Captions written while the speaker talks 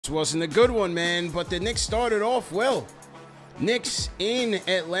This wasn't a good one, man, but the Knicks started off well. Knicks in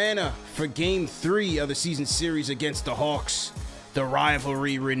Atlanta for Game 3 of the season series against the Hawks. The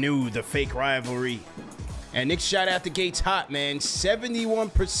rivalry renewed, the fake rivalry. And Knicks shot out the gates hot, man.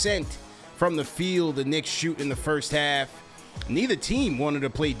 71% from the field the Knicks shoot in the first half. Neither team wanted to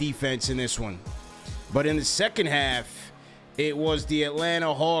play defense in this one. But in the second half, it was the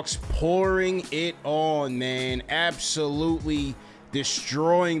Atlanta Hawks pouring it on, man. Absolutely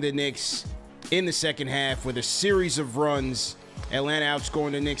destroying the Knicks in the second half with a series of runs. Atlanta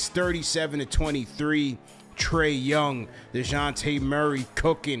outscoring the Knicks 37-23. Trae Young, DeJounte Murray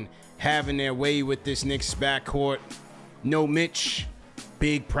cooking, having their way with this Knicks backcourt. No Mitch,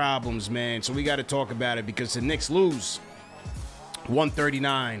 big problems, man. So we got to talk about it because the Knicks lose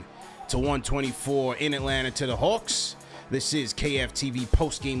 139-124 in Atlanta to the Hawks. This is KFTV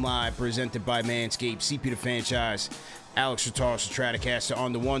Postgame Live presented by Manscaped, CP the Fanchise, Alex The Traticaster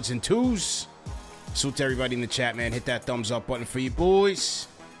on the ones and twos. Salute to everybody in the chat, man. Hit that thumbs up button for you boys.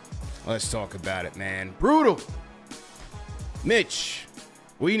 Let's talk about it, man. Brutal. Mitch,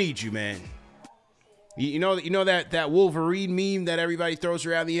 we need you, man. You know that Wolverine meme that everybody throws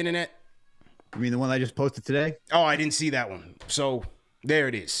around the internet? You mean the one I just posted today? Oh, I didn't see that one. So there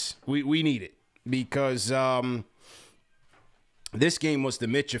it is. We need it because this game was the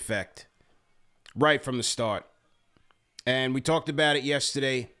Mitch effect right from the start. And we talked about it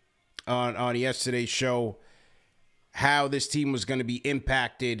yesterday on yesterday's show, how this team was going to be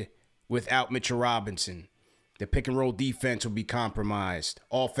impacted without Mitchell Robinson. The pick and roll defense will be compromised.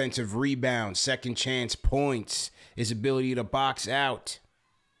 Offensive rebounds, second chance points, his ability to box out.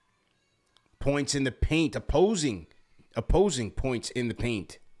 Points in the paint, opposing points in the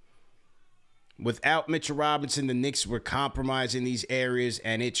paint. Without Mitchell Robinson, the Knicks were compromising these areas,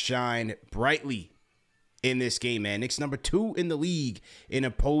 and it shined brightly in this game, man. Knicks number 2 in the league in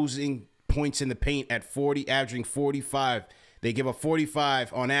opposing points in the paint at 40, averaging 45. They give up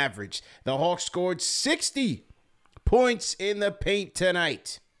 45 on average. The Hawks scored 60 points in the paint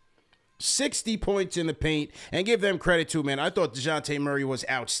tonight. 60 points in the paint. And give them credit too, man. I thought DeJounte Murray was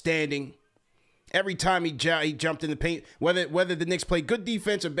outstanding. Every time he jumped in the paint, whether the Knicks played good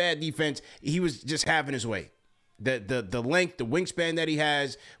defense or bad defense, he was just having his way. The length, the wingspan that he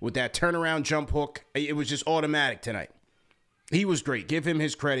has with that turnaround jump hook, it was just automatic tonight. He was great. Give him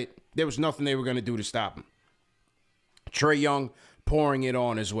his credit. There was nothing they were going to do to stop him. Trae Young pouring it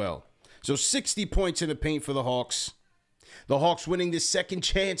on as well. So 60 points in the paint for the Hawks. The Hawks winning this second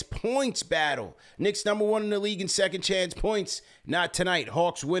chance points battle. Knicks number 1 in the league in second chance points. Not tonight.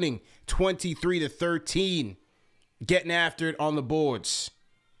 Hawks winning 23-13. Getting after it on the boards.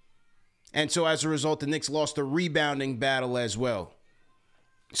 And so as a result, the Knicks lost the rebounding battle as well.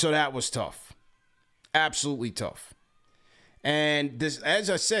 So that was tough. Absolutely tough. And this, as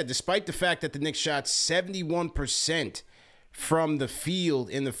I said, despite the fact that the Knicks shot 71% from the field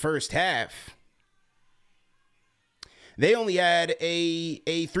in the first half, they only had a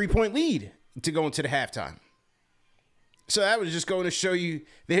 3-point lead to go into the halftime. So that was just going to show you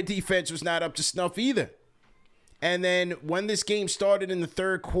their defense was not up to snuff either. And then when this game started in the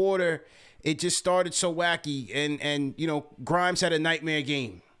third quarter, it just started so wacky. And you know, Grimes had a nightmare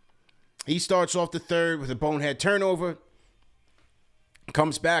game. He starts off the third with a bonehead turnover.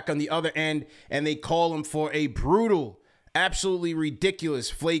 Comes back on the other end, and they call him for a brutal, absolutely ridiculous,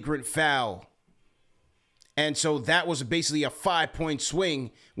 flagrant foul. And so that was basically a 5-point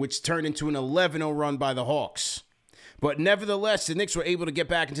swing, which turned into an 11-0 run by the Hawks. But nevertheless, the Knicks were able to get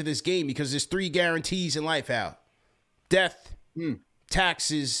back into this game because there's 3 guarantees in life, Al. Death,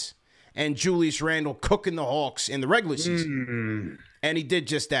 taxes, and Julius Randle cooking the Hawks in the regular season. And he did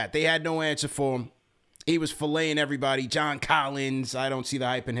just that. They had no answer for him. He was filleting everybody. John Collins, I don't see the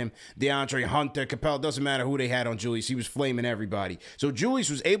hype in him. DeAndre Hunter, Capella, doesn't matter who they had on Julius. He was flaming everybody. So Julius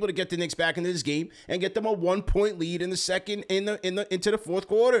was able to get the Knicks back into this game and get them a 1-point lead in the second into the fourth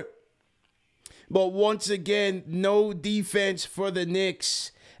quarter. But once again, no defense for the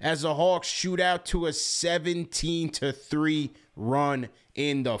Knicks as the Hawks shoot out to a 17-3 run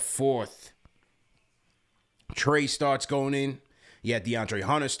in the fourth. Trae starts going in. You had DeAndre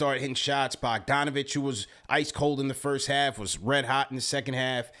Hunter start hitting shots. Bogdanovich, who was ice cold in the first half, was red hot in the second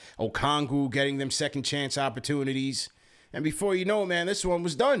half. Okongwu getting them second chance opportunities. And before you know it, man, this one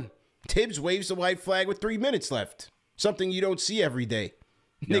was done. Tibbs waves the white flag with 3 minutes left. Something you don't see every day.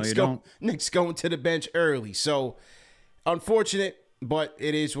 No, Knicks going to the bench early. So, unfortunate, but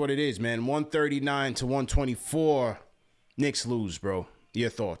it is what it is, man. 139-124. Knicks lose, bro. Your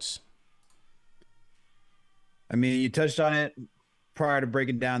thoughts? I mean, you touched on it prior to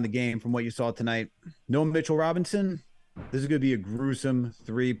breaking down the game from what you saw tonight. No Mitchell Robinson, this is going to be a gruesome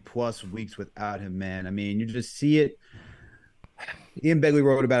 3+ weeks without him, man. I mean, you just see it. Ian Begley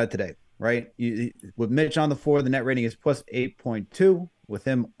wrote about it today, right? With Mitch on the floor, the net rating is plus 8.2. With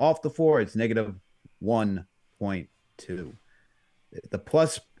him off the floor, it's negative 1.2. The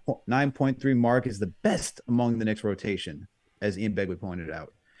plus 9.3 mark is the best among the Knicks rotation, as Ian Begley pointed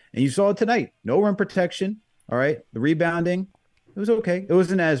out. And you saw it tonight. No rim protection. All right. The rebounding, it was okay. It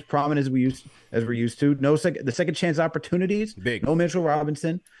wasn't as prominent as we're used to. The second chance opportunities. Big. No Mitchell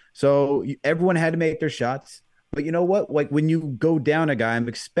Robinson. So everyone had to make their shots. But you know what? Like when you go down a guy, I'm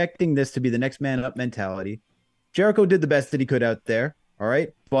expecting this to be the next man up mentality. Jericho did the best that he could out there. All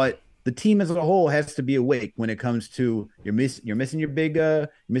right. But the team as a whole has to be awake when it comes to you're missing your big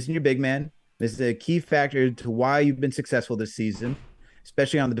man. This is a key factor to why you've been successful this season,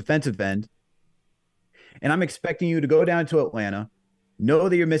 especially on the defensive end. And I'm expecting you to go down to Atlanta, know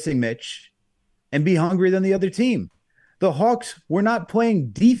that you're missing Mitch, and be hungrier than the other team. The Hawks were not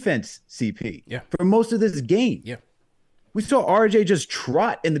playing defense, CP, for most of this game. Yeah. We saw RJ just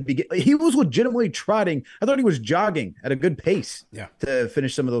trot in the beginning. He was legitimately trotting. I thought he was jogging at a good pace to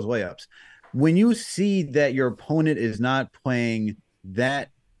finish some of those layups. When you see that your opponent is not playing that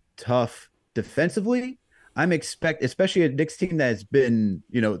tough defensively, I'm especially a Knicks team that's been,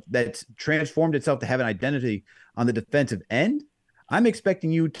 that's transformed itself to have an identity on the defensive end. I'm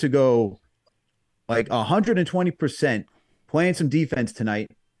expecting you to go like 120% playing some defense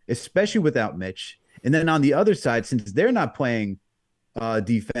tonight, especially without Mitch. And then on the other side, since they're not playing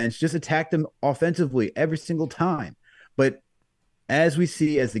defense, just attack them offensively every single time. But as we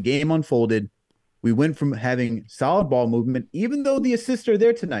see, as the game unfolded, we went from having solid ball movement, even though the assists are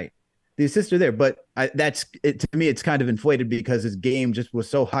there tonight. The assists are there, but that's it. To me, it's kind of inflated because his game just was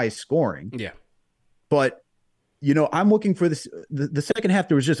so high scoring. Yeah. But, I'm looking for this. The second half,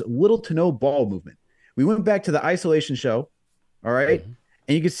 there was just little to no ball movement. We went back to the isolation show. All right. Mm-hmm.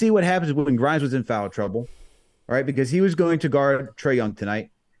 And you can see what happens when Grimes was in foul trouble. All right. Because he was going to guard Trae Young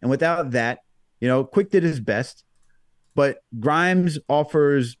tonight. And without that, Quick did his best. But Grimes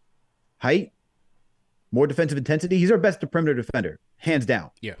offers height, more defensive intensity. He's our best perimeter defender, hands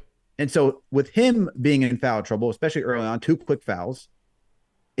down. Yeah. And so with him being in foul trouble, especially early on, 2 quick fouls,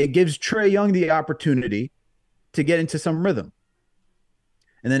 it gives Trae Young the opportunity to get into some rhythm.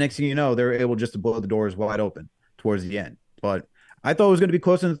 And the next thing you know, they're able just to blow the doors wide open towards the end. But I thought it was going to be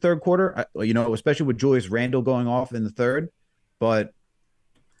close in the third quarter, especially with Julius Randle going off in the third. But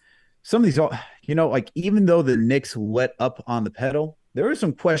some of these, even though the Knicks let up on the pedal, there were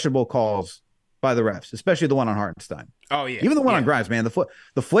some questionable calls by the refs, especially the one on Hartenstein. Oh, yeah. Even the one on Grimes, man.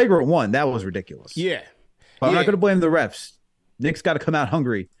 The flagrant one, that was ridiculous. Yeah. But I'm not going to blame the refs. Knicks got to come out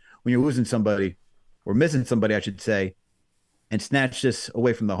hungry when you're losing somebody, or missing somebody, I should say, and snatch this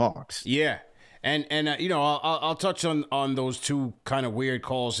away from the Hawks. Yeah. And I'll touch on those two kind of weird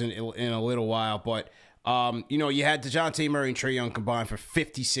calls in a little while. But, you had DeJounte Murray and Trae Young combined for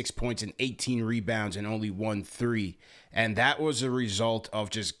 56 points and 18 rebounds and only 1 3. And that was a result of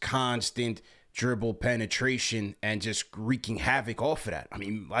just constant dribble penetration and just wreaking havoc off of that. I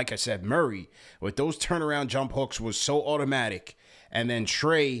mean, like I said, Murray, with those turnaround jump hooks, was so automatic. And then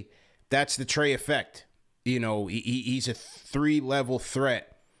Trae, that's the Trae effect. He's a 3-level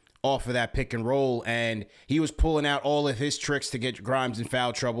threat off of that pick and roll, and he was pulling out all of his tricks to get Grimes in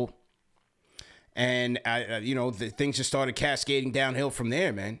foul trouble. And, things just started cascading downhill from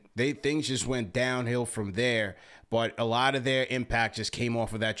there, man. Things just went downhill from there. But a lot of their impact just came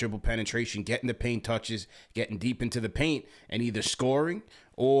off of that dribble penetration, getting the paint touches, getting deep into the paint, and either scoring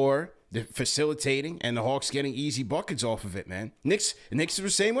or facilitating, and the Hawks getting easy buckets off of it, man. Knicks were the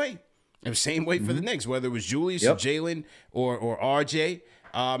same way. It was the same way for the Knicks, whether it was Julius or Jalen or RJ.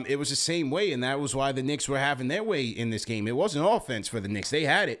 It was the same way, and that was why the Knicks were having their way in this game. It wasn't offense for the Knicks. They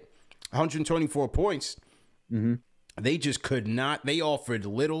had it. 124 points. Mm-hmm. They just could not. They offered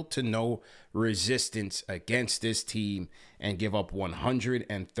little to no resistance against this team and give up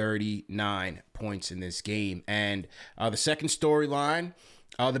 139 points in this game. And the second storyline,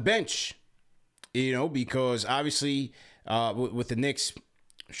 the bench, because obviously with the Knicks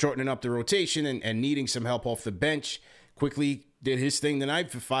shortening up the rotation and needing some help off the bench, quickly did his thing tonight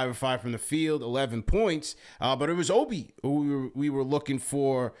for 5 of 5 from the field, 11 points. But it was Obi who we were looking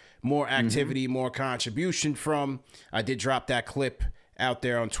for more activity, more contribution from. I did drop that clip out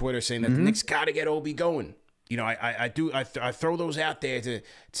there on Twitter saying that the Knicks got to get Obi going. I throw those out there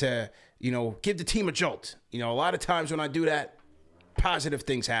to give the team a jolt. A lot of times when I do that, positive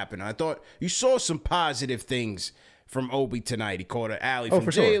things happen. I thought you saw some positive things from Obi tonight. He caught an alley from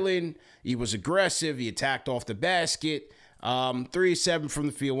Jalen. Sure. He was aggressive. He attacked off the basket. 3 of 7 from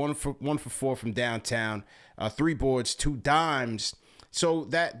the field, 1 for 4 from downtown. 3 boards, 2 dimes. So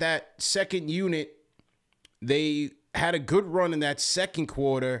that second unit, they had a good run in that second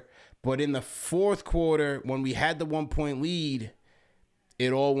quarter, but in the fourth quarter, when we had the 1-point lead,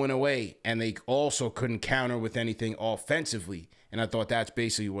 it all went away, and they also couldn't counter with anything offensively. And I thought that's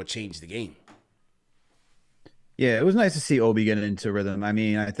basically what changed the game. Yeah, it was nice to see Obi get into rhythm. I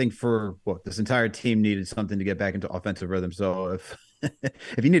mean, I think this entire team needed something to get back into offensive rhythm. So if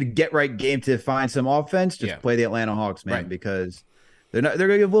if you need a get right game to find some offense, just play the Atlanta Hawks, man, because they're going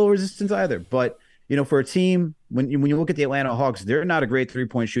to give a little resistance either. But for a team, when you look at the Atlanta Hawks, they're not a great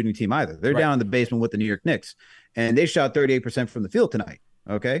 3-point shooting team either. They're down in the basement with the New York Knicks, and they shot 38% from the field tonight.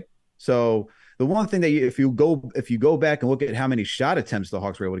 Okay, so the one thing that if you go back and look at how many shot attempts the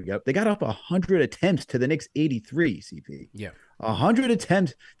Hawks were able to get up, they got up 100 attempts to the Knicks 83. CP, 100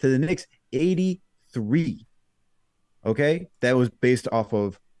 attempts to the Knicks 83. Okay, that was based off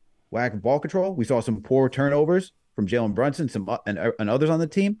of lack of ball control. We saw some poor turnovers from Jalen Brunson, and others on the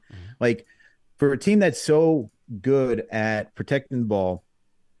team. Like, for a team that's so good at protecting the ball,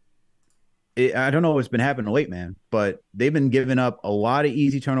 I don't know what's been happening late, man, but they've been giving up a lot of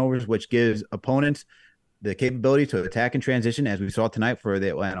easy turnovers, which gives opponents the capability to attack and transition, as we saw tonight for the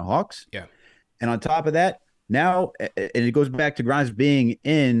Atlanta Hawks. Yeah. And on top of that, now, and it goes back to Grimes being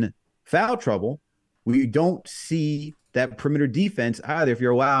in foul trouble, we don't see that perimeter defense either if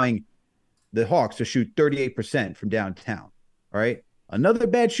you're allowing the Hawks to shoot 38% from downtown. All right. Another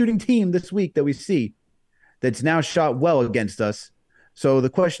bad shooting team this week that we see that's now shot well against us. So the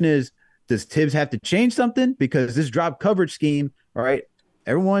question is, does Tibbs have to change something? Because this drop coverage scheme, all right,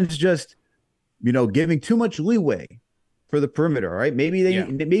 everyone's just, giving too much leeway for the perimeter. All right. Maybe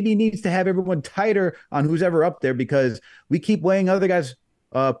he needs to have everyone tighter on who's ever up there, because we keep weighing other guys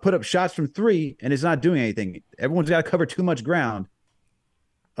put up shots from 3 and it's not doing anything. Everyone's got to cover too much ground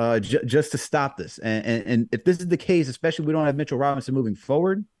just to stop this. And if this is the case, especially if we don't have Mitchell Robinson moving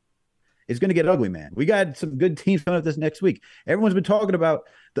forward, it's going to get ugly, man. We got some good teams coming up this next week. Everyone's been talking about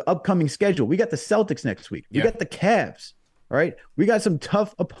the upcoming schedule. We got the Celtics next week. We got the Cavs. All right. We got some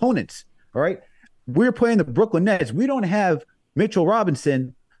tough opponents. All right. We're playing the Brooklyn Nets. We don't have Mitchell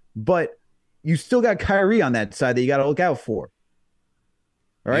Robinson, but you still got Kyrie on that side that you got to look out for.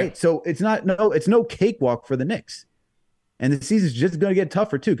 All right. So it's no cakewalk for the Knicks. And the season's just going to get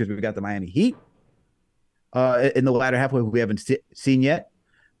tougher too, because we've got the Miami Heat in the latter halfway we haven't seen yet.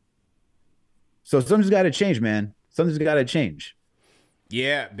 So something's got to change, man. Something's got to change.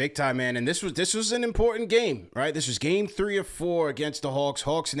 Yeah, big time, man. And this was an important game, right? This was game 3 of 4 against the Hawks.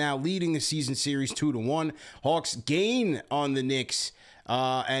 Hawks now leading the season series 2-1. Hawks gain on the Knicks,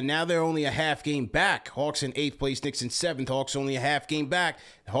 and now they're only a half game back. Hawks in 8th place, Knicks in 7th. Hawks only a half game back.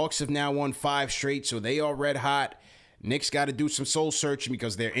 The Hawks have now won 5 straight, so they are red hot. Knicks got to do some soul searching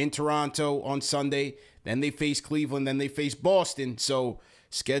because they're in Toronto on Sunday. Then they face Cleveland. Then they face Boston. So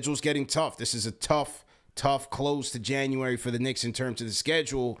schedule's getting tough. This is a tough close to January for the Knicks in terms of the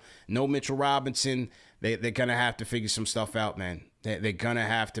schedule. No Mitchell Robinson. They're going to have to figure some stuff out, man. They're going to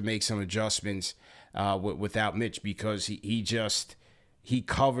have to make some adjustments without Mitch, because he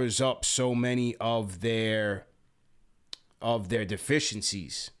covers up so many of their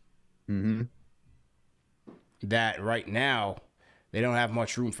deficiencies. Mm-hmm. That right now they don't have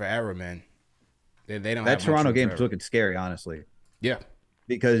much room for error, man. They don't. That Toronto game's looking scary, honestly. Yeah,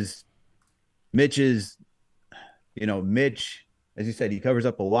 because Mitch, as you said, he covers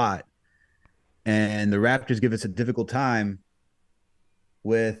up a lot, and the Raptors give us a difficult time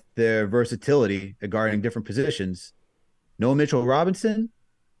with their versatility at guarding different positions. No Mitchell Robinson,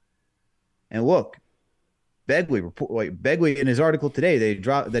 and look, Begley in his article today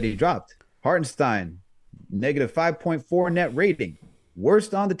he dropped Hartenstein. Negative 5.4 net rating.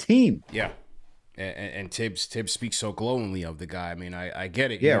 Worst on the team. Yeah. And Tibbs speaks so glowingly of the guy. I mean, I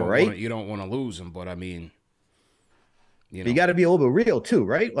get it. You don't want to lose him, but I mean, you got to be a little bit real too,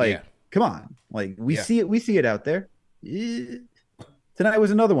 right? Like, come on. Like, we see it out there. Tonight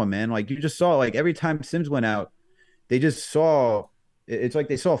was another one, man. Like, you just saw, like, every time Sims went out, it's like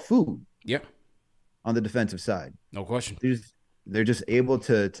they saw food. Yeah. On the defensive side. No question. They're just able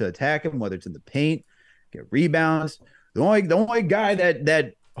to attack him, whether it's in the paint, get rebounds. The only guy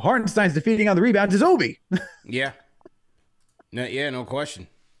that Hartenstein's defeating on the rebounds is Obi. Yeah. No question.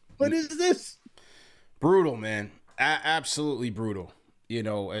 What is this? Brutal, man. Absolutely brutal.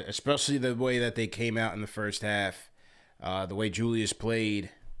 Especially the way that they came out in the first half. The way Julius played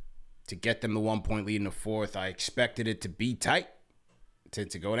to get them the 1-point lead in the fourth. I expected it to be tight, to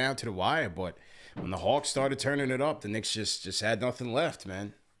go down to the wire, but when the Hawks started turning it up, the Knicks just had nothing left,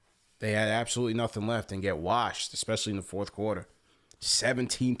 man. They had absolutely nothing left and get washed, especially in the fourth quarter.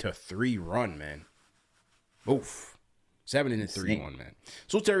 17-3 run, man. Oof. 7-3-1, man.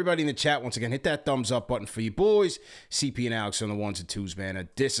 So to everybody in the chat, once again, hit that thumbs up button for you boys. CP and Alex on the ones and twos, man. A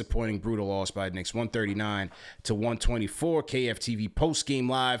disappointing, brutal loss by the Knicks, 139-124. KFTV post-game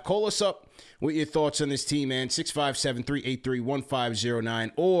live. Call us up with your thoughts on this team, man.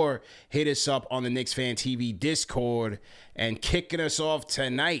 657-383-1509. Or hit us up on the Knicks Fan TV Discord. And kicking us off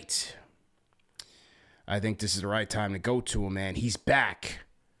tonight, I think this is the right time to go to him, man. He's back.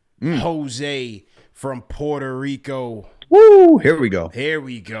 Jose from Puerto Rico. Woo! Here we go. Here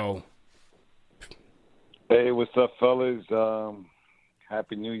we go. Hey, what's up, fellas?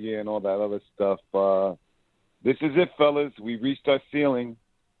 Happy New Year and all that other stuff. This is it, fellas. We reached our ceiling.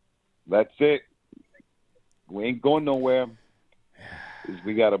 That's it. We ain't going nowhere.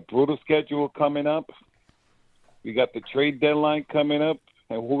 We got a brutal schedule coming up. We got the trade deadline coming up.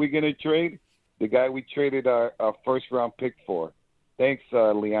 And who are we going to trade? The guy we traded our first-round pick for. Thanks,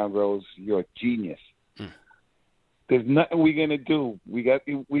 Leon Rose. You're a genius. There's nothing we're gonna do. We got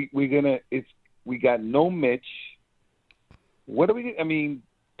no Mitch. What are we? I mean,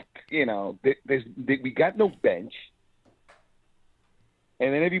 we got no bench,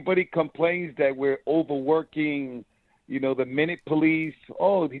 and then everybody complains that we're overworking. The minute police.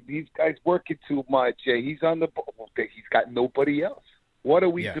 Oh, these guys working too much. He's on the. He's got nobody else. What are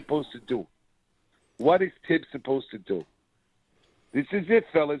we supposed to do? What is Tibbs supposed to do? This is it,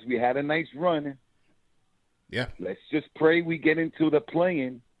 fellas. We had a nice run. Yeah. Let's just pray we get into the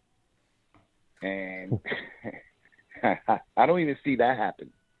play-in. And I don't even see that happen.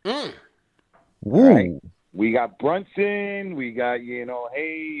 Right? We got Brunson. We got,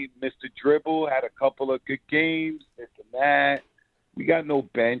 hey, Mr. Dribble had a couple of good games, this and that. We got no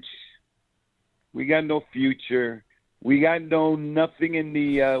bench. We got no future. We got nothing in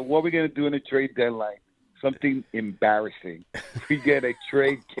the what are we going to do in the trade deadline? Something embarrassing. We get a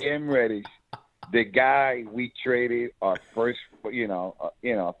trade Cam Reddish, the guy we traded our first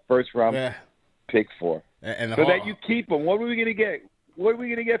round pick for, and so that you keep him. What are we gonna get? What are we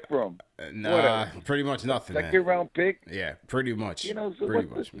gonna get from? Pretty much nothing. Second round pick. Yeah, pretty much. So pretty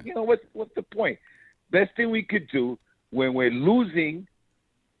much, man. What's the point? Best thing we could do when we're losing,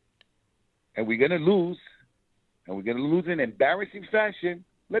 and we're gonna lose, in embarrassing fashion.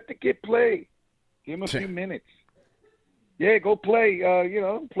 Let the kid play. Give him a few minutes. Yeah, go play.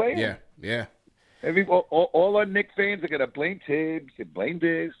 Play him. Yeah. All our Knicks fans are gonna blame Tibbs and blame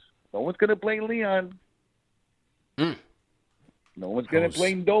this. No one's gonna blame Leon. No one's gonna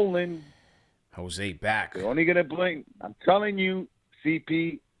blame Dolan. Jose back. They're only gonna blame. I'm telling you,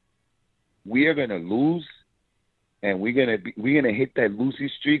 CP, we are gonna lose, and we're gonna hit that losing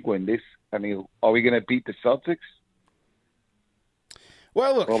streak when this. I mean, are we gonna beat the Celtics?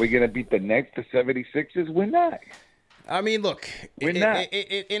 Well, look. Are we going to beat the Knicks, the 76ers? We're not. I mean, look. We're not.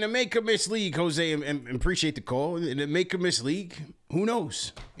 In a make-or-miss league, Jose, and appreciate the call. In a make-or-miss league, who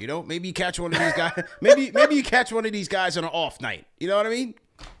knows? Maybe you catch one of these guys. maybe you catch one of these guys on an off night. You know what I mean?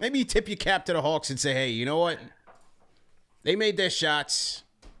 Maybe you tip your cap to the Hawks and say, hey, you know what? They made their shots.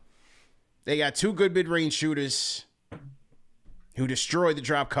 They got two good mid-range shooters who destroyed the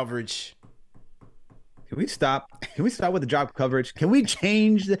drop coverage. Can we stop? Can we stop with the drop coverage? Can we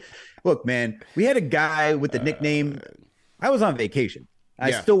change the look, man? We had a guy with the nickname. I was on vacation.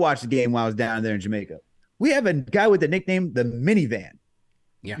 I still watched the game while I was down there in Jamaica. We have a guy with the nickname the minivan.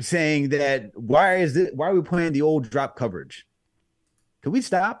 Yeah. Saying that why are we playing the old drop coverage? Can we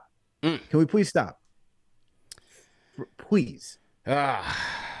stop? Can we please stop? Please.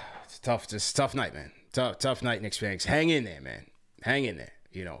 It's tough. Just tough night, man. Tough night, Knicks fans. Hang in there, man. Hang in there.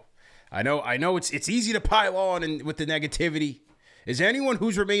 I know it's easy to pile on and with the negativity. Is there anyone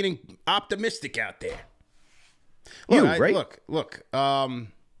who's remaining optimistic out there? Look, right? Look.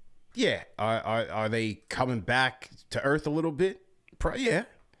 Yeah. Are they coming back to earth a little bit? Yeah.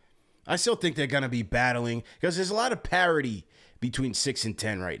 I still think they're gonna be battling because there's a lot of parity between 6 and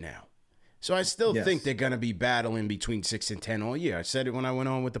 10 right now. So I still think they're gonna be battling between 6 and 10 all year. I said it when I went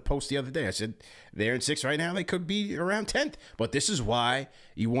on with the post the other day. I said they're in 6 right now. They could be around 10th. But this is why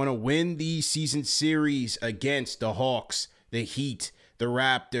you want to win these season series against the Hawks, the Heat, the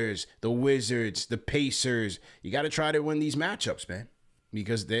Raptors, the Wizards, the Pacers. You got to try to win these matchups, man,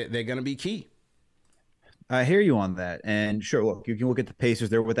 because they're going to be key. I hear you on that. And sure, look, you can look at the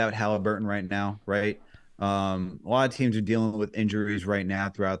Pacers. They're without Halliburton right now, right? A lot of teams are dealing with injuries right now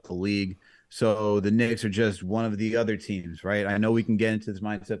throughout the league. So the Knicks are just one of the other teams, right? I know we can get into this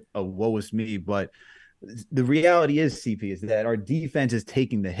mindset of woe is me, but the reality is, CP, is that our defense is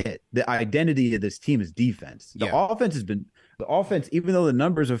taking the hit. The identity of this team is defense. The offense, even though the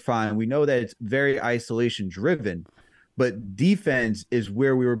numbers are fine, we know that it's very isolation driven. but defense is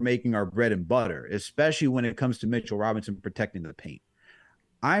where we were making our bread and butter, especially when it comes to Mitchell Robinson protecting the paint.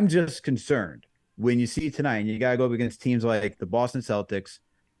 I'm just concerned when you see tonight, and you got to go up against teams like the Boston Celtics,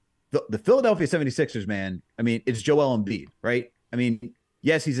 the Philadelphia 76ers, man. I mean, it's Joel Embiid, right? I mean,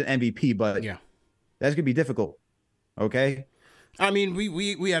 yes, he's an MVP, but that's going to be difficult. Okay. I mean,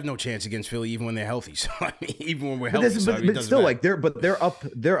 we have no chance against Philly even when they're healthy. So I mean, even when we're healthy, but still, like they're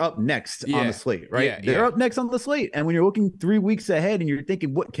up next on the slate, right? They're up next on the slate, and when you're looking 3 weeks ahead, and you're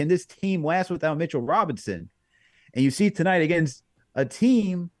thinking, what can this team last without Mitchell Robinson? And you see tonight against a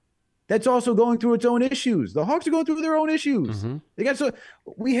team that's also going through its own issues. The Hawks are going through their own issues.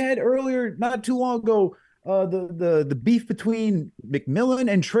 We had earlier, not too long ago, the beef between McMillan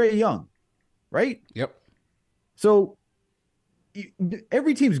and Trae Young, right? Yep. So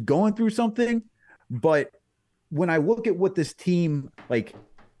every team's going through something, but when I look at what this team, like,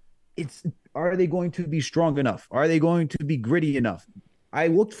 are they going to be strong enough? Are they going to be gritty enough? I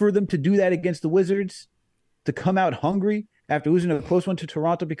looked for them to do that against the Wizards, to come out hungry after losing a close one to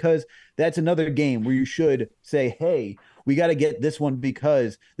Toronto, because that's another game where you should say, hey, we got to get this one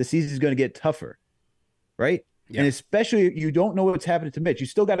because the season's going to get tougher, right? Yeah. And especially if you don't know what's happening to Mitch, you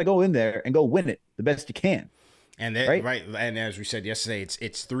still got to go in there and go win it the best you can. And right, and as we said yesterday,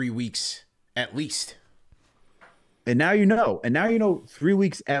 it's 3 weeks at least. And now you know. And now you know 3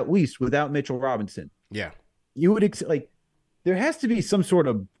 weeks at least without Mitchell Robinson. Yeah. You would there has to be some sort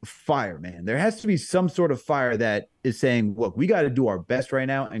of fire, man. There has to be some sort of fire that is saying, look, we got to do our best right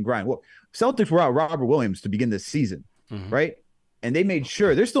now and grind. Look, Celtics were out Robert Williams to begin this season, right? And they made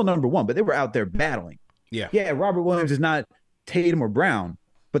sure they're still number one, but they were out there battling. Yeah. Yeah, Robert Williams is not Tatum or Brown,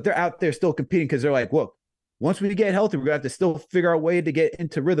 but they're out there still competing because they're like, look, once we get healthy, we're going to have to still figure out a way to get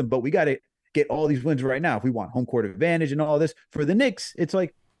into rhythm, but we got to get all these wins right now if we want home court advantage and all this. For the Knicks, it's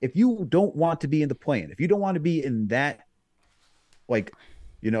like, if you don't want to be in the play-in, if you don't want to be in that, like,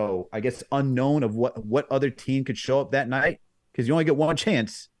 you know, I guess unknown of what other team could show up that night, because you only get one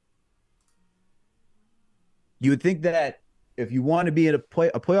chance, you would think that if you want to be in a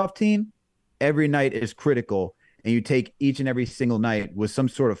playoff team, every night is critical. And you take each and every single night with some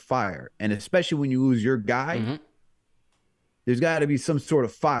sort of fire. And especially when you lose your guy, there's got to be some sort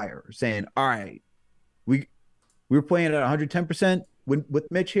of fire saying, all right, we're playing at 110% with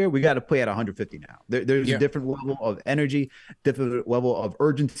Mitch here. We got to play at 150 now. There's a different level of energy, different level of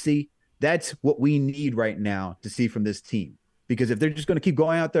urgency. That's what we need right now to see from this team. Because if they're just going to keep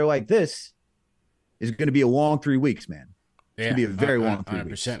going out there like this, it's going to be a long 3 weeks, man. It's going to be a very long 3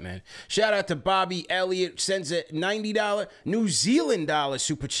 weeks. 100%, man. Shout out to Bobby Elliott. Sends a $90 New Zealand dollar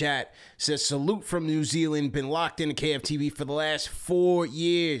super chat. Says, salute from New Zealand. Been locked into KFTV for the last 4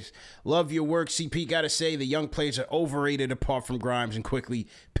 years. Love your work, CP. Got to say, the young players are overrated apart from Grimes, and quickly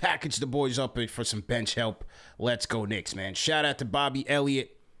package the boys up for some bench help. Let's go Knicks, man. Shout out to Bobby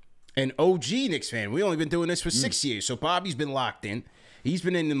Elliott, an OG Knicks fan. We only been doing this for 6 years, so Bobby's been locked in. He's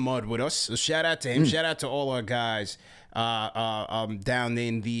been in the mud with us. So shout out to him. Shout out to all our guys down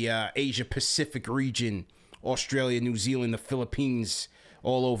in the Asia Pacific region, Australia, New Zealand, the Philippines,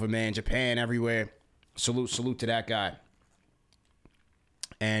 all over, man, Japan, everywhere. Salute to that guy,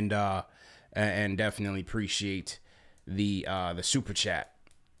 and definitely appreciate the super chat.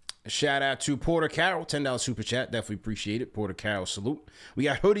 Shout out to Porter Carroll, $10 super chat. Definitely appreciate it. Porter Carroll, salute. We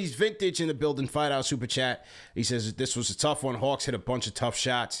got Hoodies Vintage in the building, $5 super chat. He says this was a tough one. Hawks hit a bunch of tough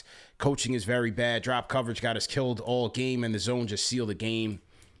shots. Coaching is very bad. Drop coverage got us killed all game, and the zone just sealed the game.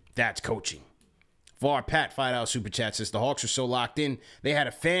 That's coaching. Var Pat, $5 super chat, says the Hawks are so locked in, they had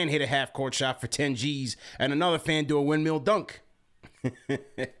a fan hit a half-court shot for 10 G's and another fan do a windmill dunk.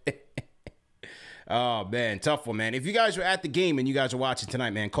 Oh, man, tough one, man. If you guys were at the game and you guys are watching tonight,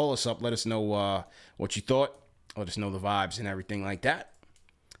 man, call us up. Let us know what you thought. Let us know the vibes and everything like that.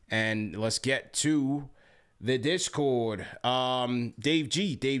 And let's get to the Discord. Dave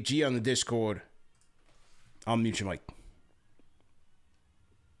G on the Discord. I'll mute your mic.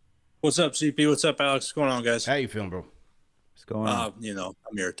 What's up, CP? What's up, Alex? What's going on, guys? How you feeling, bro? What's going on? You know,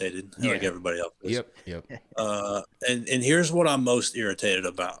 I'm irritated like everybody else is. Yep. And here's what I'm most irritated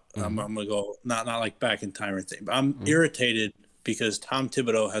about. I'm gonna go not like back in time or anything, but I'm irritated because Tom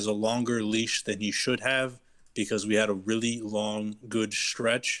Thibodeau has a longer leash than he should have, because we had a really long, good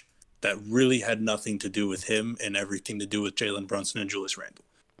stretch that really had nothing to do with him and everything to do with Jalen Brunson and Julius Randle.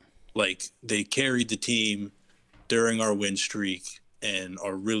 Like, they carried the team during our win streak and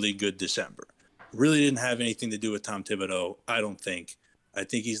our really good December. Really didn't have anything to do with Tom Thibodeau, I don't think. I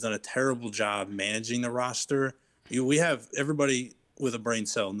think he's done a terrible job managing the roster. We have everybody with a brain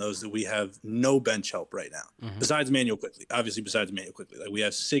cell knows that we have no bench help right now, besides Manuel Quickley. Obviously, besides Manuel Quickley. Like, we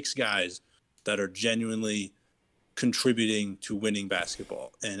have 6 guys that are genuinely contributing to winning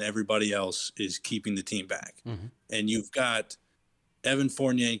basketball, and everybody else is keeping the team back. And you've got Evan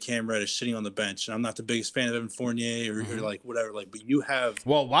Fournier and Cam Reddish sitting on the bench. And I'm not the biggest fan of Evan Fournier or like whatever, like, but you have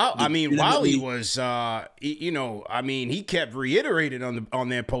Wiley was he kept reiterating on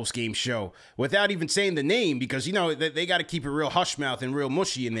their post game show without even saying the name, because they got to keep it real hush mouth and real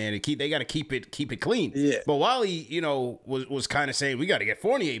mushy in there they got to keep it clean. Yeah. But Wiley, was kind of saying we got to get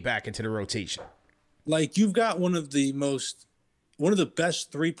Fournier back into the rotation. Like, you've got one of the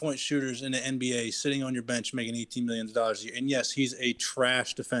best 3-point shooters in the NBA sitting on your bench making $18 million a year. And yes, he's a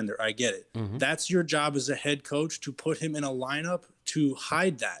trash defender. I get it. That's your job as a head coach, to put him in a lineup to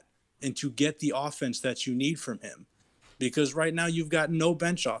hide that and to get the offense that you need from him. Because right now you've got no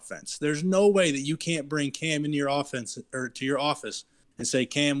bench offense. There's no way that you can't bring Cam into your offense or to your office and say,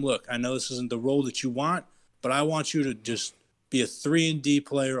 Cam, look, I know this isn't the role that you want, but I want you to just be a 3-and-D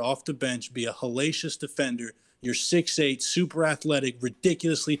player off the bench, be a hellacious defender. You're 6'8", super athletic,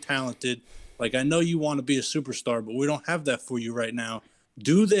 ridiculously talented. Like, I know you want to be a superstar, but we don't have that for you right now.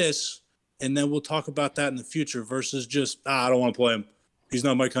 Do this, and then we'll talk about that in the future, versus just, I don't want to play him. He's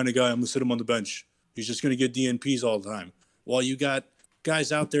not my kind of guy. I'm going to sit him on the bench. He's just going to get DNPs all the time. While you got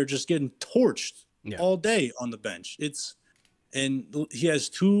guys out there just getting torched all day on the bench. And he has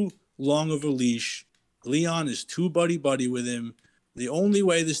too long of a leash. Leon is too buddy-buddy with him. The only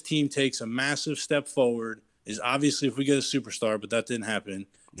way this team takes a massive step forward is obviously if we get a superstar, but that didn't happen,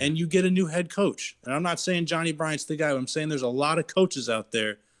 and you get a new head coach. And I'm not saying Johnny Bryant's the guy, but I'm saying there's a lot of coaches out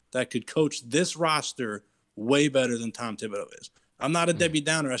there that could coach this roster way better than Tom Thibodeau is. I'm not a Debbie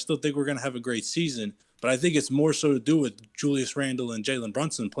Downer. I still think we're going to have a great season, but I think it's more so to do with Julius Randle and Jalen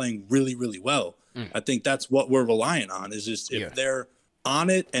Brunson playing really, really well. I think that's what we're relying on, is just if they're on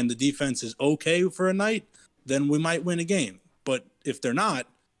it and the defense is okay for a night, then we might win a game. But if they're not,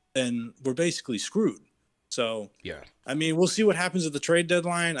 then we're basically screwed. So, I mean, we'll see what happens at the trade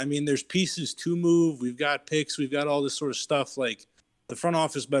deadline. I mean, there's pieces to move. We've got picks. We've got all this sort of stuff. Like, the front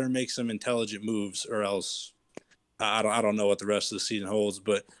office better make some intelligent moves, or else I don't know what the rest of the season holds.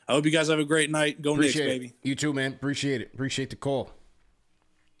 But I hope you guys have a great night. Go Knicks, baby. You too, man. Appreciate it. Appreciate the call.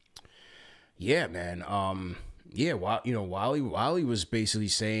 Yeah, man. Wiley was basically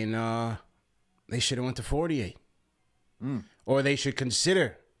saying they should have went to 48. Or they should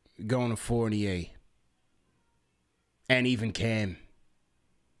consider going to 48. And even Cam.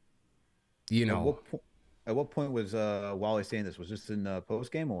 At what point was Wally saying this? Was this in post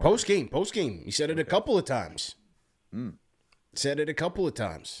game or post game? He said it a couple of times. Said it a couple of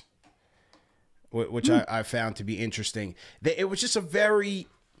times, which I found to be interesting. It was just a very.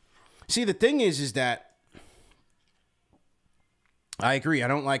 See, the thing is that I agree. I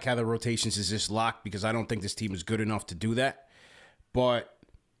don't like how the rotations is just locked, because I don't think this team is good enough to do that. But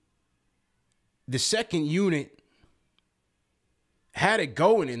the second unit had it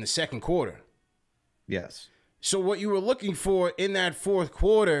going in the second quarter. Yes. So what you were looking for in that fourth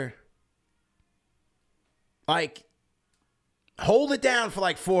quarter, like, hold it down for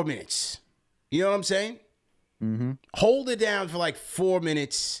like 4 minutes. You know what I'm saying? Hold it down for like 4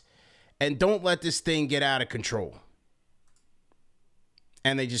 minutes and don't let this thing get out of control.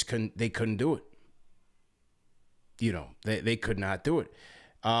 And they just couldn't do it. They could not do it.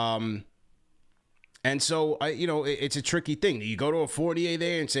 And so, it's a tricky thing. You go to a 48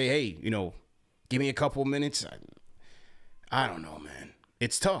 there and say, hey, give me a couple minutes. I don't know, man.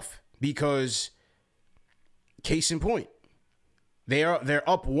 It's tough because, case in point, they're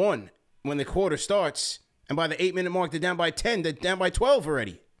up 1 when the quarter starts, and by the 8-minute mark, they're down by 10. They're down by 12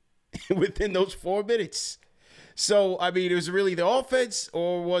 already within those 4 minutes. So, I mean, it was really the offense,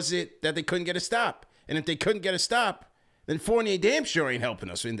 or was it that they couldn't get a stop? And if they couldn't get a stop, then Fournier damn sure ain't helping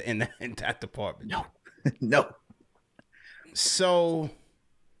us in that department. No. So,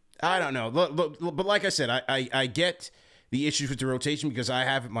 I don't know. But like I said, I get the issues with the rotation because I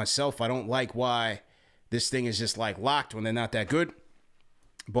have it myself. I don't like why this thing is just like locked when they're not that good.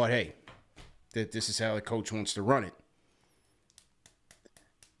 But hey, this is how the coach wants to run it.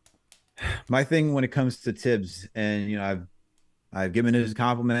 My thing when it comes to Tibbs, and I've given his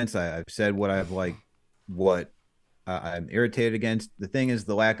compliments. I've said what I'm irritated against. The thing is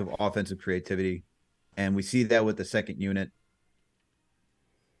the lack of offensive creativity, and we see that with the second unit.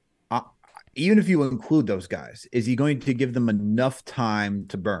 Even if you include those guys, is he going to give them enough time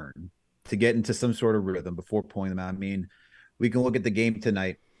to burn, to get into some sort of rhythm before pulling them out? I mean, we can look at the game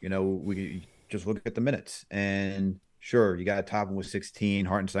tonight. We just look at the minutes, and sure, you got Toppin with 16,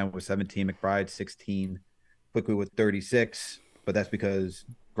 Hartenstein with 17, McBride 16, Quickly with 36, but that's because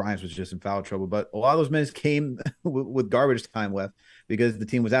Grimes was just in foul trouble. But a lot of those minutes came with garbage time left because the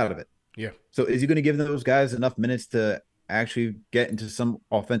team was out of it. Yeah. So is he going to give those guys enough minutes to actually get into some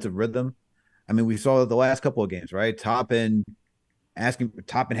offensive rhythm? I mean, we saw the last couple of games, right? Toppin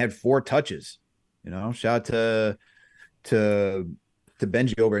had 4 touches. Shout out to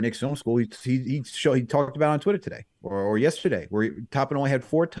Benji over at Knicks Film School. He talked about on Twitter today or yesterday, where Toppin only had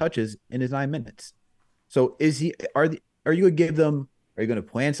 4 touches in his 9 minutes. So are you going to give them? Are you going to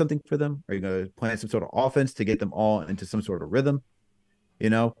plan something for them? Are you going to plan some sort of offense to get them all into some sort of rhythm?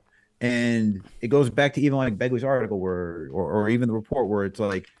 And it goes back to even like Begley's article or even the report where it's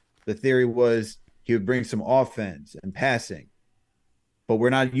like the theory was he would bring some offense and passing, but we're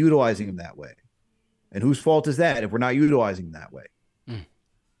not utilizing him that way. And whose fault is that if we're not utilizing him that way?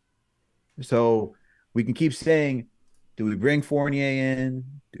 So we can keep saying, do we bring Fournier in?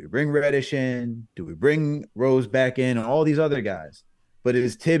 Do we bring Reddish in? Do we bring Rose back in and all these other guys? But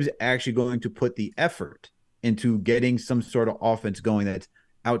is Tibbs actually going to put the effort into getting some sort of offense going that's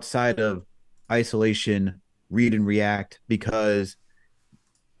outside of isolation, read and react? Because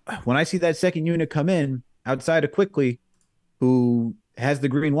when I see that second unit come in outside of Quickly, who has the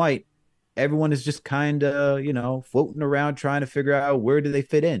green white, everyone is just kind of, floating around trying to figure out where do they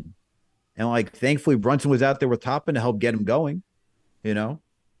fit in. And like, thankfully Brunson was out there with Toppin to help get him going,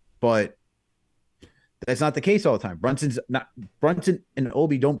 but that's not the case all the time. Brunson and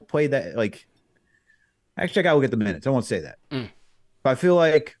Obi don't play that. Like, actually, I gotta look at the minutes. I won't say that. But I feel,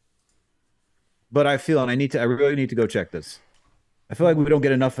 and I really need to go check this. I feel like we don't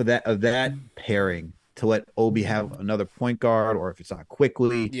get enough of that pairing to let Obi have another point guard, or if it's not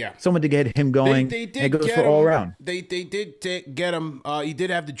Quickly, someone to get him going. They did. It goes for all around. They did get him. He did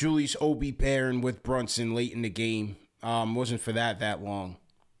have the Julius Obi pairing with Brunson late in the game. Wasn't for that long.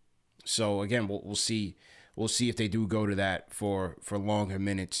 So again, we'll see. We'll see if they do go to that for longer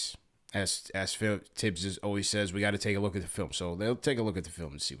minutes. As Phil Tibbs always says, we got to take a look at the film. So they'll take a look at the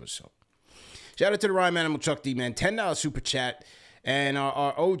film and see what's up. Shout out to the Rhyme Animal Chuck D, man. $10 super chat. And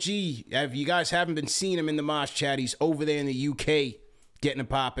our OG, if you guys haven't been seeing him in the Mosh chat, he's over there in the UK getting it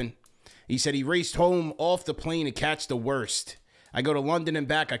popping. He said he raced home off the plane to catch the worst. I go to London and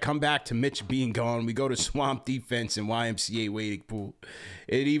back. I come back to Mitch being gone. We go to Swamp Defense and YMCA Wading Pool.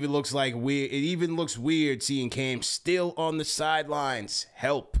 It even looks weird seeing Cam still on the sidelines.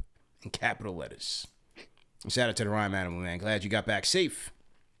 Help in capital letters. Shout out to the Rhyme Animal, man. Glad you got back safe.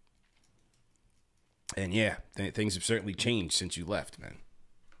 And yeah, things have certainly changed since you left, man.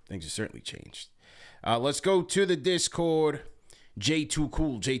 Things have certainly changed. Let's go to the Discord. J2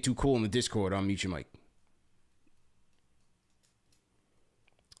 Cool in the Discord. I'll mute your mic.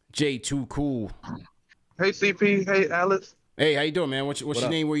 J2 Cool. Hey, CP. Hey, Alex. Hey, how you doing, man? What's your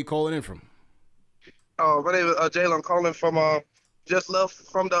name? Where you calling in from? My name is Jalen. I'm calling from just left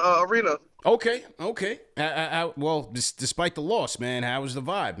from the arena. Okay. Well, despite the loss, man, how was the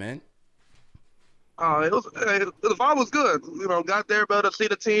vibe, man? The vibe was good. Got there, able to see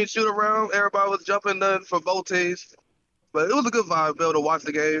the team shoot around. Everybody was jumping in for both teams. But it was a good vibe, able to watch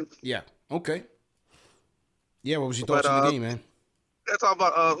the game. Yeah. Okay. Yeah, what was your thoughts on the game, man? We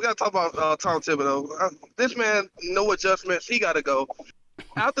gotta talk about Tom Thibodeau. This man, no adjustments. He got to go.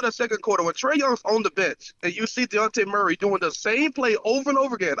 After the second quarter, when Trae Young's on the bench and you see Dejounte Murray doing the same play over and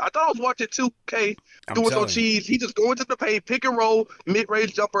over again, I thought I was watching 2K doing some cheese. He just going to the paint, pick and roll,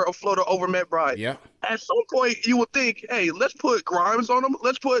 mid-range jumper or floater over Matt Bryant. Yeah. At some point, you would think, hey, let's put Grimes on him.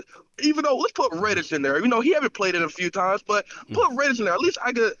 Let's put Reddish in there. He haven't played it a few times, but put Reddish in there. At least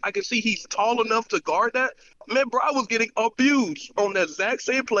I could see he's tall enough to guard that. Matt Bryant was getting abused on that exact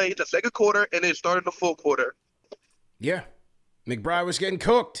same play, the second quarter, and then started the full quarter. Yeah. McBride was getting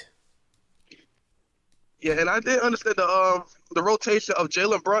cooked. Yeah, and I didn't understand the rotation of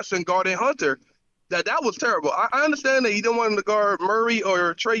Jalen Brunson guarding Hunter. That was terrible. I understand that he didn't want him to guard Murray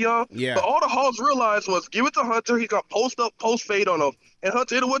or Trae Young. Yeah. But all the Hawks realized was give it to Hunter. He's going to post up, post fade on him. And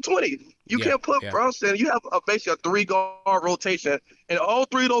Hunter hit it with 20. You can't put Brunson. You have basically a 3-guard rotation. And all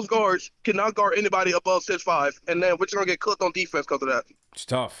 3 of those guards cannot guard anybody above 6'5". And then we're just going to get cooked on defense because of that. It's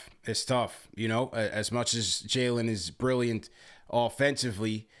tough. As much as Jalen is brilliant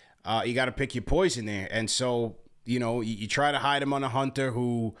offensively, you got to pick your poison there. And so, you try to hide him on a Hunter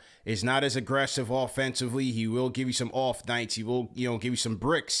who is not as aggressive offensively. He will give you some off nights. He will, give you some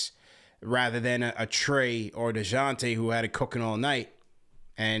bricks rather than a Trae or DeJounte who had it cooking all night.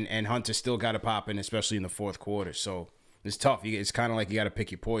 And Hunter still got it popping, especially in the fourth quarter. So it's tough. It's kind of like you got to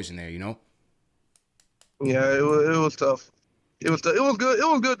pick your poison there, Yeah, it was tough. It was good. It was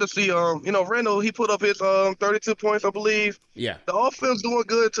good to see. Randall, he put up his 32 points, I believe. Yeah. The offense doing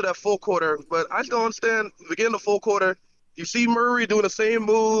good to that full quarter, but I still understand. Beginning the full quarter, you see Murray doing the same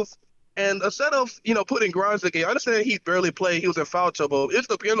move, And instead of, putting Grimes in the game, I understand he barely played. He was in foul trouble. It's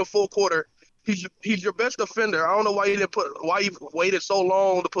the end of the full quarter. He's your best defender. I don't know why you waited so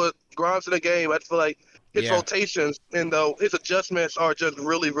long to put Grimes in the game. I feel like his rotations and his adjustments are just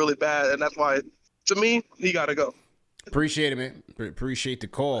really, really bad. And that's why, to me, he got to go. Appreciate it, man. Appreciate the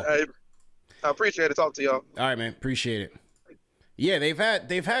call. I appreciate it. Talk to y'all. All right, man. Appreciate it. Yeah,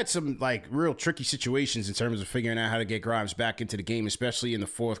 they've had some like real tricky situations in terms of figuring out how to get Grimes back into the game, especially in the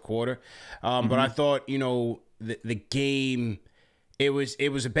fourth quarter. But I thought, the game, it was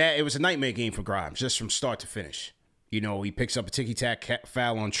a nightmare game for Grimes just from start to finish. He picks up a ticky-tack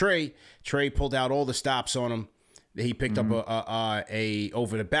foul on Trey. Trey pulled out all the stops on him. He picked up a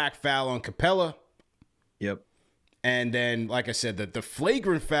over-the-back foul on Capella. Yep. And then, like I said, the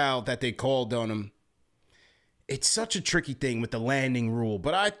flagrant foul that they called on him, it's such a tricky thing with the landing rule.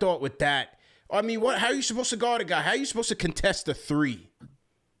 But I thought with that, I mean, how are you supposed to guard a guy? How are you supposed to contest a three?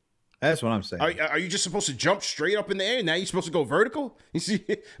 That's what I'm saying. Are you just supposed to jump straight up in the air? Now you're supposed to go vertical? You see,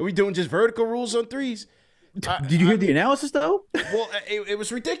 are we doing just vertical rules on threes? Did you hear the analysis, though? Well, it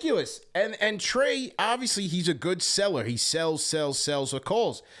was ridiculous. And Trey, obviously, he's a good seller. He sells or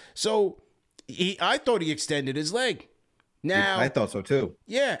calls. So I thought he extended his leg. Now I thought so, too.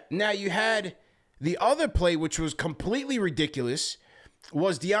 Yeah. Now you had the other play, which was completely ridiculous,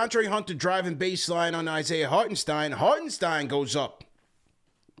 was DeAndre Hunter driving baseline on Isaiah Hartenstein. Hartenstein goes up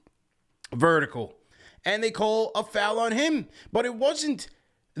vertical, and they call a foul on him. But it wasn't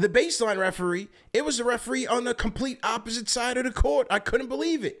the baseline referee. It was the referee on the complete opposite side of the court. I couldn't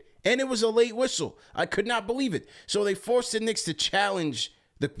believe it. And it was a late whistle. I could not believe it. So they forced the Knicks to challenge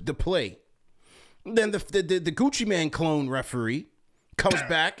the play. Then the Gucci Man clone referee comes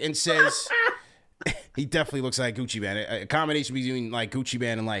back and says... He definitely looks like Gucci Man. A combination between like Gucci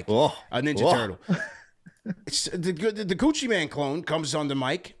Man and like a Ninja Turtle. The Gucci Man clone comes on the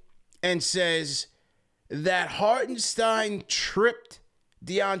mic and says that Hartenstein tripped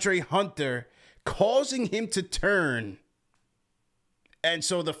DeAndre Hunter, causing him to turn. And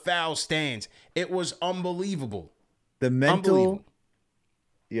so the foul stands. It was unbelievable. The mental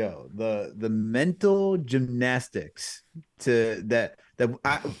gymnastics to that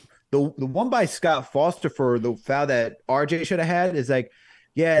the one by Scott Foster for the foul that RJ should have had is like,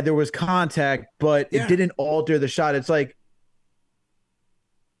 yeah, there was contact, but it didn't alter the shot. It's like,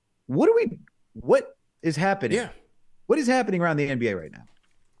 what is happening? Yeah. What is happening around the NBA right now?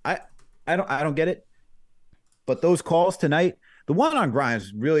 I don't get it. But those calls tonight, the one on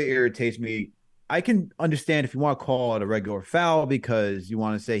Grimes really irritates me. I can understand if you want to call it a regular foul because you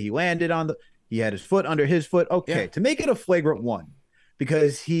want to say he landed he had his foot under his foot. Okay. To make it a flagrant one,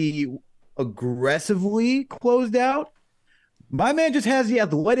 because he aggressively closed out. My man just has the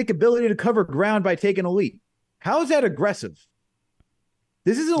athletic ability to cover ground by taking a leap. How is that aggressive?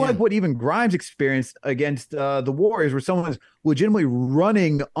 This isn't like what even Grimes experienced against the Warriors, where someone's legitimately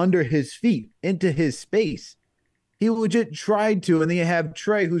running under his feet into his space. He legit tried to, and then you have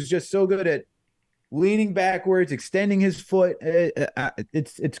Trey, who's just so good at leaning backwards, extending his foot.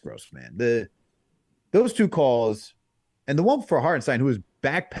 It's gross, man. Those two calls. And the one for Hartenstein, who was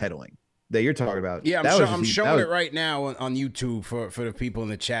backpedaling that you're talking about. Yeah, I'm showing it right now on YouTube for the people in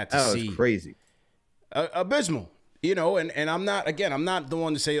the chat to see. That was crazy. Abysmal. And I'm not the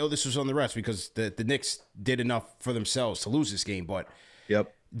one to say, oh, this was on the refs, because the Knicks did enough for themselves to lose this game. But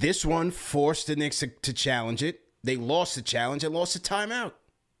this one forced the Knicks to challenge it. They lost the challenge and lost the timeout.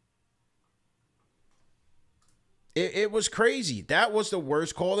 It was crazy. That was the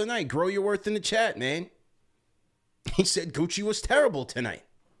worst call of the night. Grow your worth in the chat, man. He said Gucci was terrible tonight.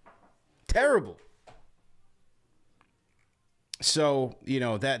 Terrible. So,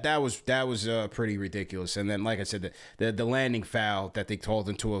 that was pretty ridiculous. And then, like I said, the landing foul that they called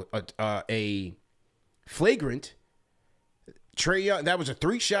into a flagrant. Trae Young, that was a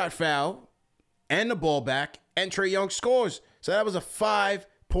 3-shot foul and the ball back, and Trae Young scores. So that was a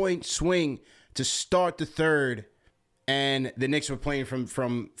 5-point swing to start the third, and the Knicks were playing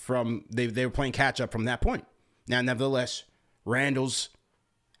they were playing catch up from that point. Now, nevertheless, Randall's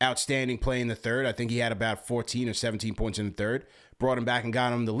outstanding play in the third. I think he had about 14 or 17 points in the third. Brought him back and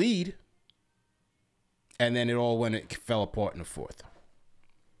got him the lead. And then it fell apart in the fourth.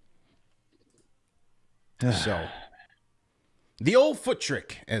 So, the old foot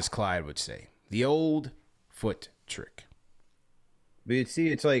trick, as Clyde would say. The old foot trick. But you see,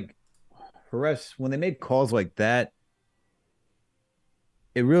 it's like, Perez, when they make calls like that,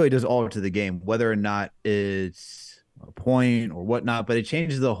 it really does alter the game, whether or not it's a point or whatnot, but it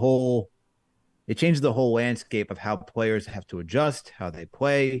changes the whole landscape of how players have to adjust, how they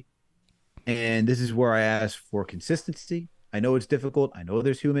play. And this is where I ask for consistency. I know it's difficult. I know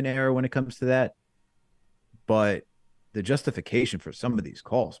there's human error when it comes to that, but the justification for some of these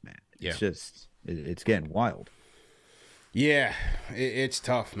calls, man, it's just it's getting wild. Yeah, it's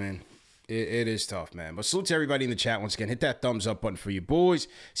tough, man. It is tough, man. But salute to everybody in the chat once again. Hit that thumbs up button for your boys.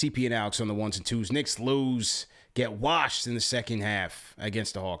 CP and Alex on the 1s and 2s. Knicks lose, get washed in the second half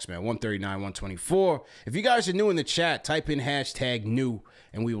against the Hawks, man. 139-124. If you guys are new in the chat, type in hashtag new,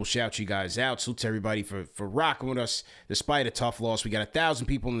 and we will shout you guys out. Salute to everybody for rocking with us despite a tough loss. We got 1,000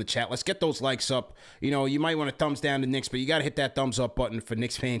 people in the chat. Let's get those likes up. You know, you might want to thumbs down to Knicks, but you got to hit that thumbs up button for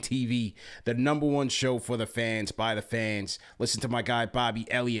KnicksFanTV, the #1 show for the fans, by the fans. Listen to my guy Bobby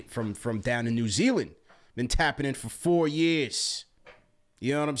Elliott from down in New Zealand. Been tapping in for 4 years.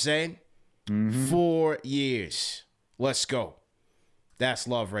 You know what I'm saying? 4 years. Let's go. That's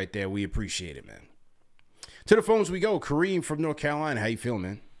love right there. We appreciate it, man. To the phones we go. Kareem from North Carolina. How you feeling,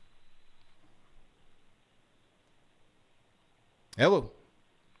 man? Hello.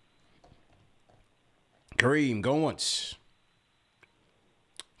 Kareem, going once.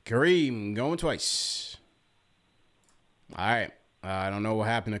 Kareem, going twice. All right. I don't know what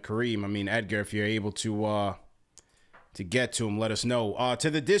happened to Kareem. I mean, Edgar, if you're able to get to him, let us know. To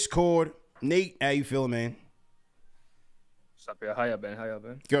the Discord, Nate, how you feeling, man? What's up, here? How y'all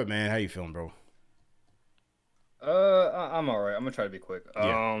been? Good, man. How you feeling, bro? I'm all right. I'm gonna try to be quick.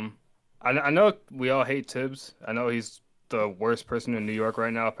 Yeah. I know we all hate Tibbs. I know he's the worst person in New York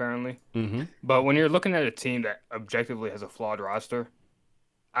right now, apparently. But when you're looking at a team that objectively has a flawed roster,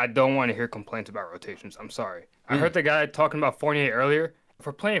 I don't want to hear complaints about rotations. I'm sorry. I heard the guy talking about Fournier earlier. If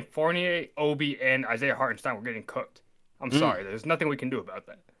we're playing Fournier, Obi, and Isaiah Hartenstein, we're getting cooked. I'm sorry. There's nothing we can do about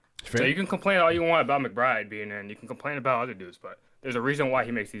that. Fair. So you can complain all you want about McBride being in. You can complain about other dudes, but there's a reason why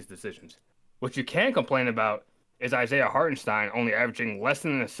he makes these decisions. What you can complain about is Isaiah Hartenstein only averaging less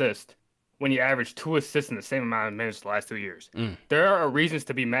than an assist when you average 2 assists in the same amount of minutes the last 2 years. There are reasons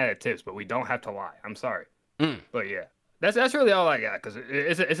to be mad at Tibbs, but we don't have to lie. I'm sorry. But yeah, that's really all I got, because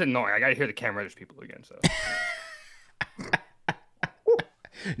it's annoying. I got to hear the Cam Reddish people again. So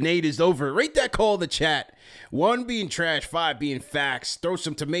Nate is over it. Rate that call in the chat. 1 being trash, 5 being facts. Throw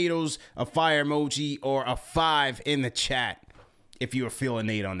some tomatoes, a fire emoji, or a 5 in the chat if you are feeling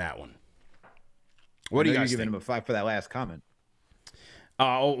Nate on that one. What do you guys think? You're giving him a 5 for that last comment.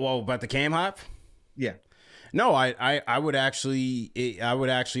 About the Cam hype? Yeah. No, I would actually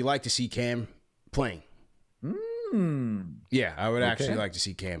like to see Cam playing. Yeah, I would actually like to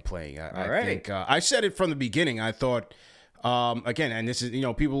see Cam playing. I think I said it from the beginning. I thought, again, and this is, you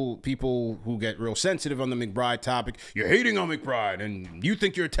know, people who get real sensitive on the McBride topic. You're hating on McBride, and you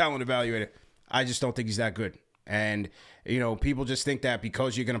think you're a talent evaluator. I just don't think he's that good. And, you know, people just think that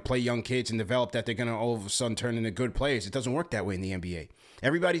because you're going to play young kids and develop that they're going to all of a sudden turn into good players. It doesn't work that way in the NBA.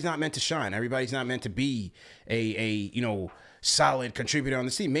 Everybody's not meant to shine. Everybody's not meant to be a you know, solid contributor on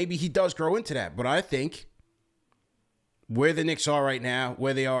the team. Maybe he does grow into that. But I think where the Knicks are right now,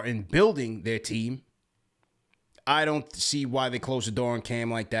 where they are in building their team, I don't see why they close the door on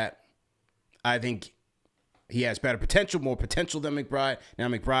Cam like that. I think he has better potential, more potential than McBride. Now,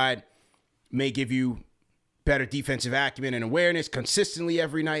 McBride may give you better defensive acumen and awareness consistently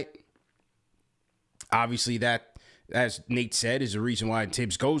every night. Obviously, that, as Nate said, is the reason why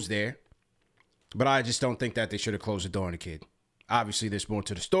Tibbs goes there. But I just don't think that they should have closed the door on the kid. Obviously, there's more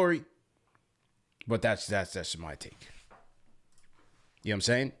to the story. But that's my take. You know what I'm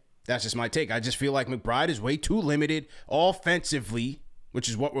saying? That's just my take. I just feel like McBride is way too limited offensively, which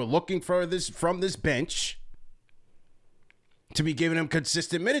is what we're looking for from this bench, to be giving him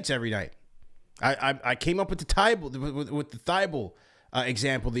consistent minutes every night. I came up with the Thibault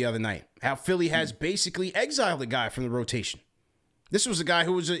example the other night. How Philly has basically exiled a guy from the rotation. This was a guy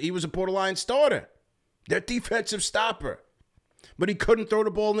who was a borderline starter, their defensive stopper, but he couldn't throw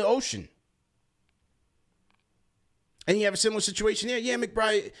the ball in the ocean. And you have a similar situation here. Yeah,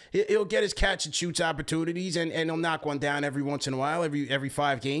 McBride, he'll get his catch and shoots opportunities, and he'll knock one down every once in a while, every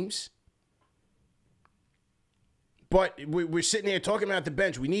 5 games. But we're sitting here talking about the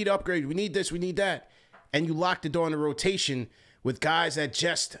bench. We need upgrades. We need this. We need that. And you lock the door on the rotation with guys that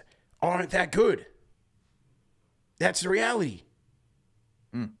just aren't that good. That's the reality.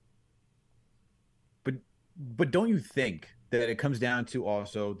 But don't you think that it comes down to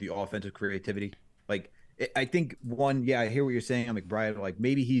also the offensive creativity? Like, I think, one, yeah, I hear what you're saying on McBride. Like,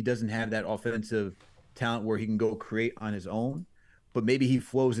 maybe he doesn't have that offensive talent where he can go create on his own, but maybe he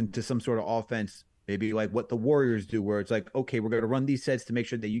flows into some sort of offense, maybe like what the Warriors do, where it's like, okay, we're going to run these sets to make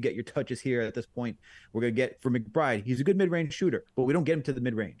sure that you get your touches here at this point. We're going to get, for McBride, he's a good mid-range shooter, but we don't get him to the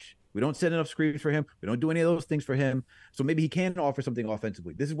mid-range. We don't set enough screens for him. We don't do any of those things for him. So maybe he can offer something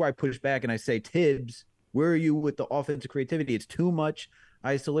offensively. This is where I push back and I say Tibbs Where are you with the offensive creativity? It's too much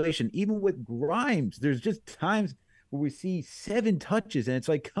isolation. Even with Grimes, there's just times where we see 7 touches, and it's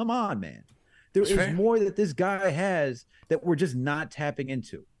like, come on, man. There is more that this guy has that we're just not tapping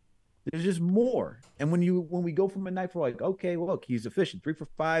into. There's just more. And when we go from a night for like, okay, look, he's efficient, 3 for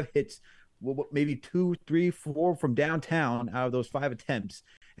 5 hits, maybe 2, 3, 4 from downtown out of those 5 attempts,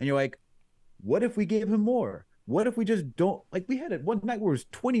 and you're like, what if we gave him more? What if we just don't, like, we had it one night where it was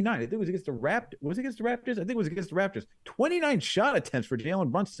 29. I think it was against the Raptors. Was it against the Raptors? I think it was against the Raptors. 29 shot attempts for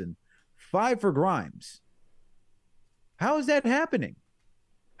Jalen Brunson, 5 for Grimes. How is that happening?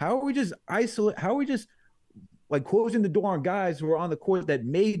 How are we just how are we just like closing the door on guys who are on the court that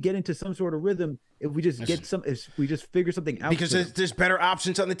may get into some sort of rhythm if we just if we just figure something out? Because there's better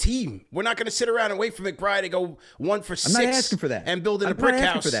options on the team. We're not going to sit around and wait for McBride to go 1 for 6. I'm not asking for that. And building a brick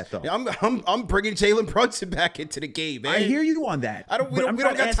house. For that, though. I'm bringing Jalen Brunson back into the game, man. I hear you on that. We don't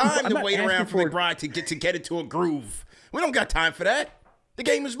got time to wait around for McBride to get into a groove. We don't got time for that. The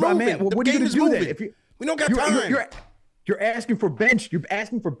game is moving. Man, the game is moving. We don't got time. You're asking for bench. You're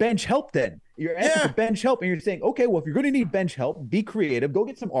asking for bench help. Then you're asking for bench help, and you're saying, okay, well, if you're going to need bench help, be creative. Go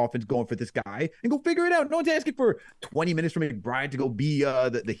get some offense going for this guy, and go figure it out. No one's asking for 20 minutes from McBride to go be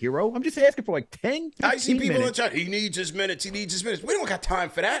the hero. I'm just asking for like 10. 15 I see people minutes. in the chat. He needs his minutes. We don't got time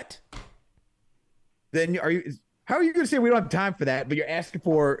for that. Then how are you going to say we don't have time for that? But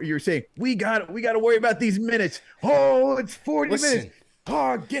you're saying we got to worry about these minutes. Oh, it's 40 minutes.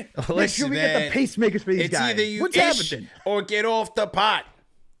 Oh, make sure we get the pacemakers for these guys. Either you What's happening? Or get off the pot.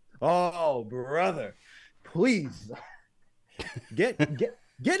 Oh, brother, please get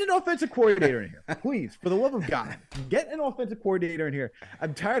an offensive coordinator in here, please, for the love of God, get an offensive coordinator in here.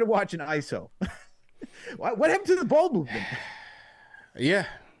 I'm tired of watching ISO. What happened to the ball movement? Yeah,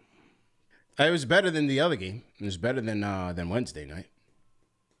 it was better than the other game. It was better than Wednesday night.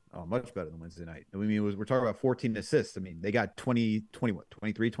 Oh, much better than Wednesday night. I mean, we're talking about 14 assists. I mean, they got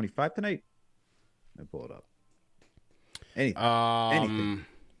 23, 25 tonight. Let me pull it up. Anything.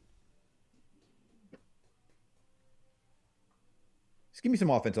 Just give me some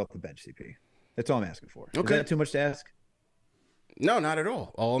offense off the bench, CP. That's all I'm asking for. Okay. Is that too much to ask? No, not at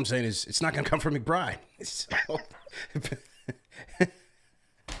all. All I'm saying is it's not going to come from McBride.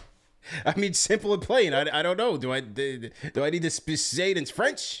 I mean, simple and plain. I don't know. Do I need to say it in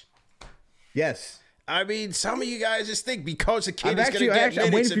French? Yes. I mean, some of you guys just think because a kid is going to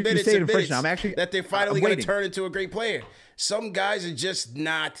get minutes and minutes that they're finally going to turn into a great player. Some guys are just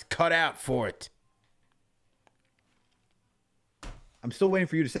not cut out for it. I'm still waiting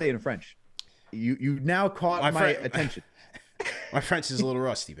for you to say it in French. You now caught my attention. My French is a little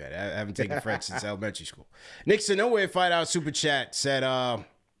rusty, man. I haven't taken French since elementary school. Knicks to Nowhere $5 super chat said,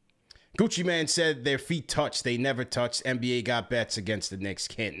 Gucci Man said their feet touched. They never touched. NBA got bets against the Knicks.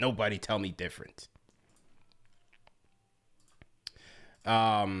 Can't nobody tell me different.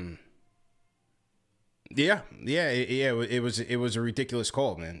 It was a ridiculous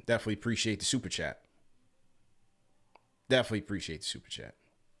call, man. Definitely appreciate the super chat.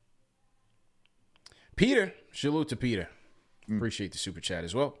 Peter, salute to Peter. Appreciate the super chat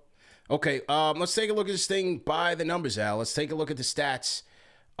as well. Okay, let's take a look at this thing by the numbers, Al. Let's take a look at the stats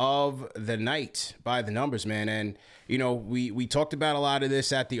of the night by the numbers, man. And, you know, we talked about a lot of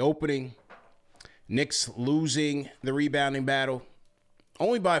this at the opening. Knicks losing the rebounding battle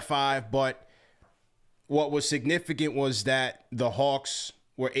only by 5, but what was significant was that the Hawks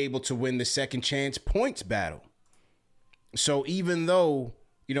were able to win the second chance points battle. So even though,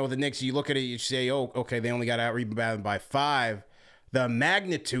 you know, the Knicks, you look at it, you say, oh, okay, they only got out rebounded by 5, the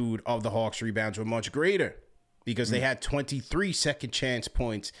magnitude of the Hawks rebounds were much greater because they had 23 second chance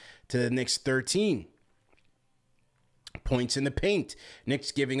points to the Knicks 13. Points in the paint.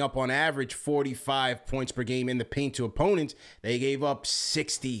 Knicks giving up on average 45 points per game in the paint to opponents. They gave up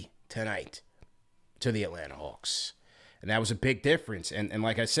 60 tonight to the Atlanta Hawks. And that was a big difference. And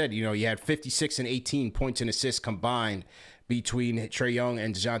like I said, you know, you had 56 and 18 points and assists combined between Trae Young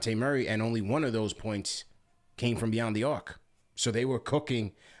and DeJounte Murray, and only one of those points came from beyond the arc. So they were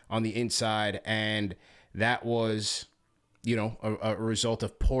cooking on the inside, and that was, you know, a result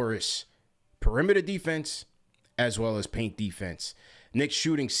of porous perimeter defense as well as paint defense. Knicks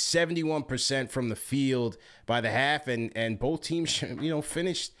shooting 71% from the field by the half, and both teams, you know,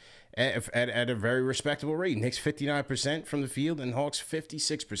 finished at a very respectable rate. Knicks 59% from the field and Hawks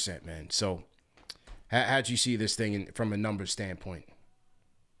 56%, man. So how'd you see this thing from a numbers standpoint?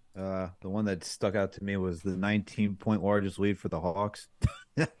 The one that stuck out to me was the 19-point largest lead for the Hawks.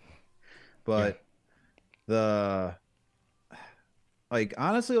 But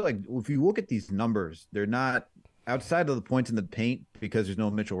honestly, if you look at these numbers, they're not outside of the points in the paint because there's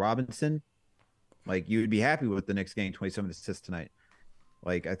no Mitchell Robinson. Like, you would be happy with the Knicks getting 27 assists tonight.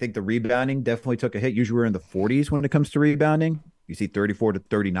 Like, I think the rebounding definitely took a hit. Usually we're in the 40s when it comes to rebounding. You see 34 to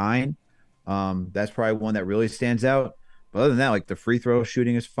 39. That's probably one that really stands out. But other than that, like, the free throw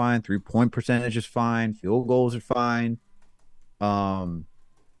shooting is fine. 3-point percentage is fine. Field goals are fine. All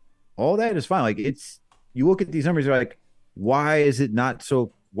that is fine. Like, you look at these numbers, you're like, why is it not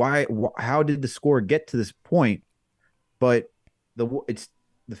so? How did the score get to this point? But it's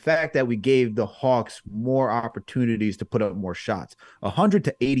the fact that we gave the Hawks more opportunities to put up more shots. 100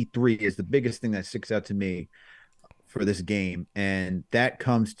 to 83 is the biggest thing that sticks out to me for this game. And that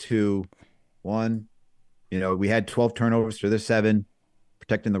comes to one, we had 12 turnovers to their 7,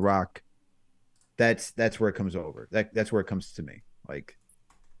 protecting the rock. That's where it comes over. That's where it comes to me. Like,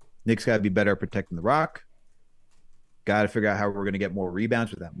 Knicks got to be better at protecting the rock. Got to figure out how we're going to get more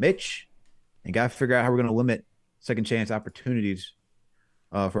rebounds without Mitch, and got to figure out how we're going to limit second chance opportunities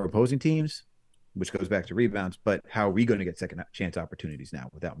for opposing teams, which goes back to rebounds. But how are we going to get second chance opportunities now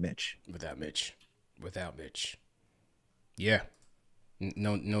without Mitch? Without Mitch. Yeah.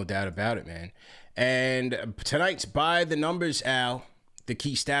 No doubt about it, man. And tonight's By the Numbers, Al, the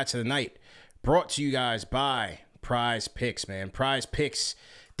key stats of the night, brought to you guys by Prize Picks, man. Prize Picks,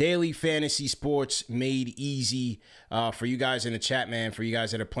 daily fantasy sports made easy for you guys in the chat, man. For you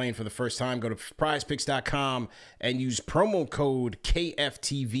guys that are playing for the first time, go to prizepicks.com and use promo code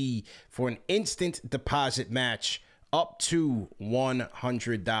KFTV for an instant deposit match up to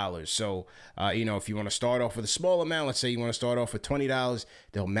 $100. So, if you want to start off with a small amount, let's say you want to start off with $20,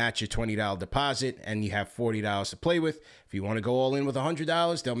 they'll match your $20 deposit and you have $40 to play with. If you want to go all in with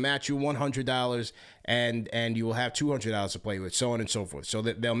 $100, they'll match you $100 and you will have $200 to play with, so on and so forth. So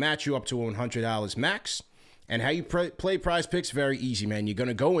they'll match you up to $100 max. And how you play Prize Picks, very easy, man. You're going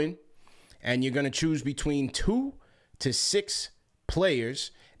to go in and you're going to choose between 2 to 6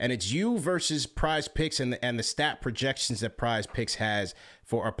 players, and it's you versus Prize Picks and the stat projections that Prize Picks has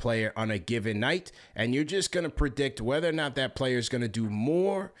for a player on a given night. And you're just going to predict whether or not that player is going to do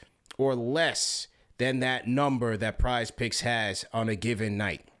more or less than that number that Prize Picks has on a given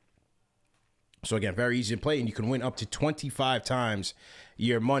night. So again, very easy to play, and you can win up to 25 times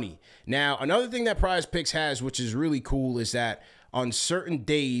your money. Now, another thing that Prize Picks has, which is really cool, is that on certain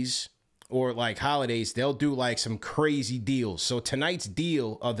days or like holidays, they'll do like some crazy deals. So tonight's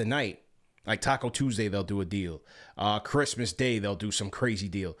deal of the night, like Taco Tuesday, they'll do a deal. Christmas Day, they'll do some crazy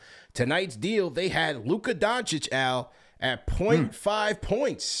deal. Tonight's deal, they had Luka Doncic, Al, at 0.5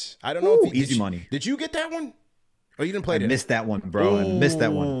 points. I don't know if easy money. Did you get that one? Oh, you didn't play it? I missed that one, bro. I missed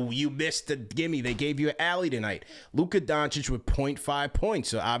that one. You missed the gimme. They gave you an alley tonight. Luka Doncic with 0.5 points.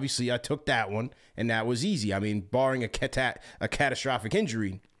 So obviously I took that one, and that was easy. I mean, barring a catastrophic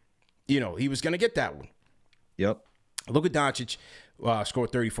injury, he was going to get that one. Yep. Luka Doncic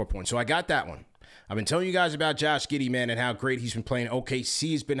scored 34 points. So I got that one. I've been telling you guys about Josh Giddey, man, and how great he's been playing.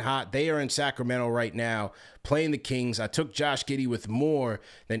 OKC has been hot. They are in Sacramento right now playing the Kings. I took Josh Giddey with more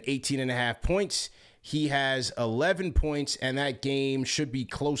than 18.5 points. He has 11 points, and that game should be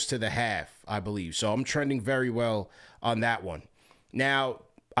close to the half, I believe. So I'm trending very well on that one. Now,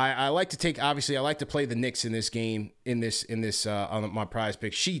 I like to play the Knicks in this game, on my Prize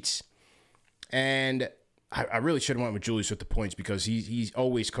Pick sheets. And I really should have went with Julius with the points because he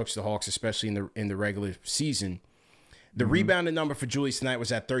always cooks the Hawks, especially in the regular season. The rebounding number for Julius tonight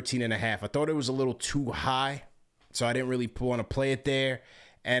was at 13.5. I thought it was a little too high, so I didn't really want to play it there.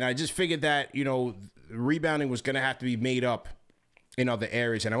 And I just figured that, rebounding was going to have to be made up in other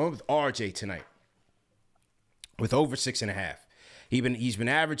areas. And I went with RJ tonight with over 6.5. He's been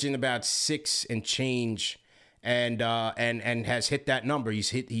averaging about 6 and change and has hit that number. He's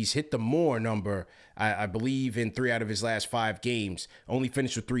hit the more number, I believe, in 3 out of his last 5 games. Only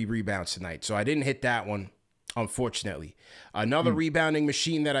finished with 3 rebounds tonight. So I didn't hit that one, unfortunately. Another rebounding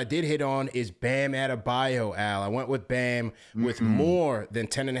machine that I did hit on is Bam Adebayo, Al. I went with Bam with more than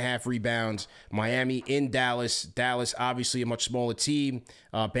 10.5 rebounds. Miami in Dallas. Dallas, obviously a much smaller team.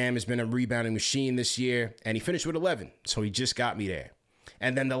 Bam has been a rebounding machine this year, and he finished with 11. So he just got me there.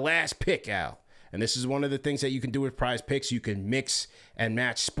 And then the last pick, Al. And this is one of the things that you can do with Prize Picks. You can mix and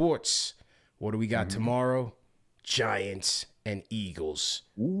match sports. What do we got tomorrow? Giants and Eagles.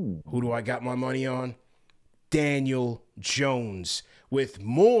 Ooh. Who do I got my money on? Daniel Jones with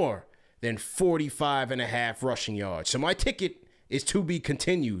more than 45.5 rushing yards. So my ticket is to be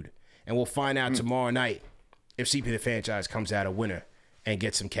continued, and we'll find out tomorrow night if CP the Fanchise comes out a winner and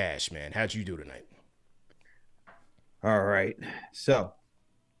gets some cash, man. How'd you do tonight? All right. So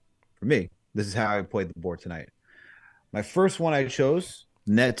for me, this is how I played the board tonight. My first one I chose,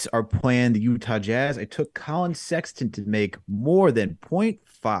 Nets are playing the Utah Jazz. I took Colin Sexton to make more than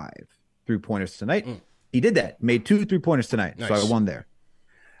 0.5. 3-pointers tonight. He did that. Made 2 3-pointers tonight. Nice. So I won there.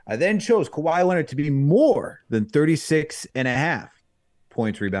 I then chose Kawhi Leonard to be more than 36.5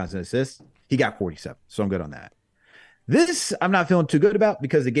 points, rebounds, and assists. He got 47. So I'm good on that. This I'm not feeling too good about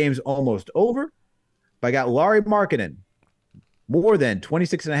because the game's almost over. But I got Lauri Markkanen. More than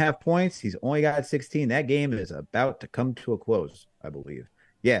 26.5 points. He's only got 16. That game is about to come to a close, I believe.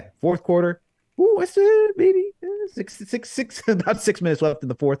 Yeah, fourth quarter. Ooh, I said maybe about 6 minutes left in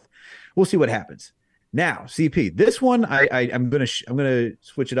the fourth. We'll see what happens. Now, CP, this one I'm gonna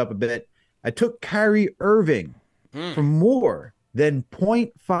switch it up a bit. I took Kyrie Irving for more than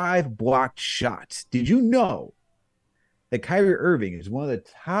 0.5 blocked shots. Did you know that Kyrie Irving is one of the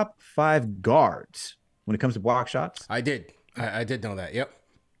top 5 guards when it comes to block shots? I did. I did know that. Yep.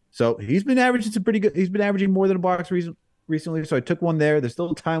 So he's been averaging some pretty good. He's been averaging more than a blocks recently. So I took one there. There's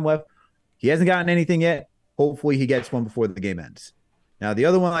still time left. He hasn't gotten anything yet. Hopefully he gets one before the game ends. Now the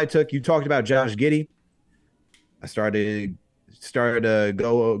other one I took, you talked about Josh Giddey. I started to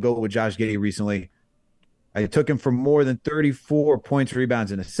go with Josh Giddey recently. I took him for more than 34 points,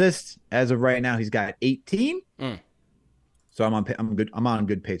 rebounds, and assists. As of right now, he's got 18. So I'm on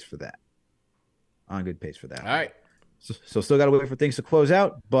good pace for that. On good pace for that. All right. So still got to wait for things to close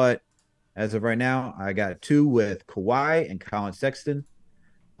out. But as of right now, I got 2 with Kawhi and Colin Sexton.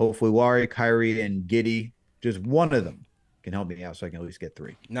 Hopefully Lauri, Kyrie, and Giddey, just one of them can help me out so I can at least get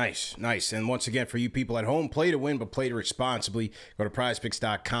 3. Nice. And once again, for you people at home, play to win, but play to responsibly. Go to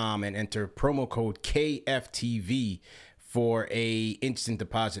prizepicks.com and enter promo code KFTV for a instant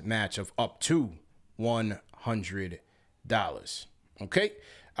deposit match of up to $100. Okay?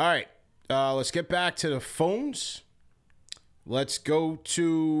 All right. Let's get back to the phones. Let's go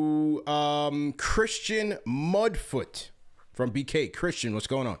to Christian Mudfoot from BK. Christian, what's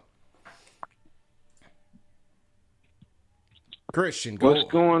going on? Christian, go.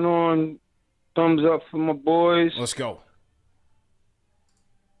 What's going on? Thumbs up for my boys. Let's go.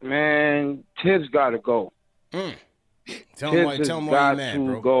 Man, Tibbs got to go. Tell him why you're mad,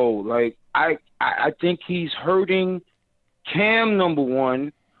 bro. Go. Like, I think he's hurting Cam, number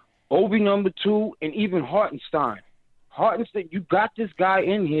 1, Obi, number 2, and even Hartenstein. Hartenstein, you got this guy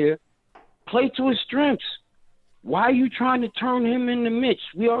in here. Play to his strengths. Why are you trying to turn him into Mitch?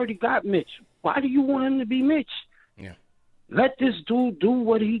 We already got Mitch. Why do you want him to be Mitch? Yeah. Let this dude do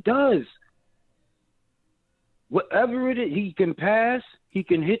what he does. Whatever it is, he can pass. He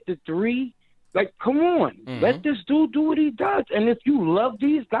can hit the 3. Like, come on. Let this dude do what he does. And if you love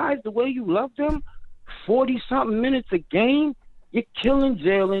these guys the way you love them, 40-something minutes a game, you're killing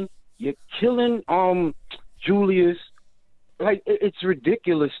Jalen. You're killing Julius. Like, it's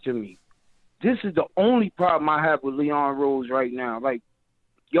ridiculous to me. This is the only problem I have with Leon Rose right now. Like,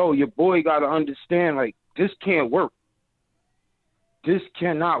 yo, your boy got to understand, like, this can't work. This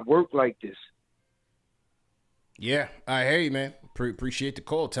cannot work like this. Yeah, I hear you, man. Appreciate the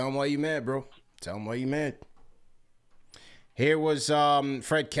call. Tell him why you mad, bro. Tell him why you mad. Here was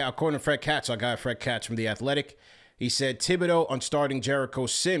Fred Katz. According to Fred Katz, our guy Fred Katz from The Athletic. He said, Thibodeau on starting Jericho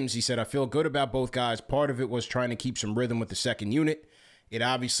Sims. He said, I feel good about both guys. Part of it was trying to keep some rhythm with the second unit. It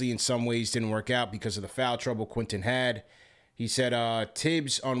obviously in some ways didn't work out because of the foul trouble Quentin had. He said,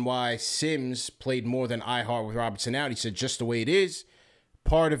 Tibbs on why Sims played more than iHeart with Robertson out. He said, just the way it is.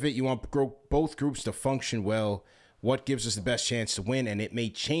 Part of it, you want both groups to function well. What gives us the best chance to win? And it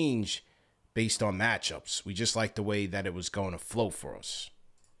may change based on matchups. We just like the way that it was going to flow for us.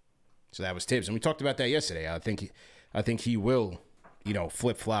 So that was Tibbs. And we talked about that yesterday. I think he will,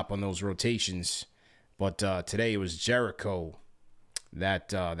 flip-flop on those rotations. But today it was Jericho that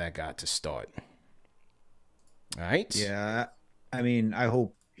got to start. All right? Yeah. I mean, I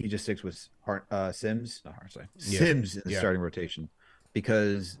hope he just sticks with Sims in the starting rotation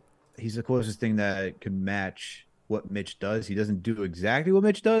because he's the closest thing that could match what Mitch does. He doesn't do exactly what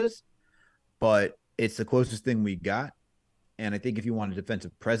Mitch does, but it's the closest thing we got. And I think if you want a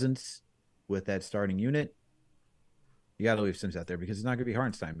defensive presence with that starting unit, you got to leave Sims out there because it's not going to be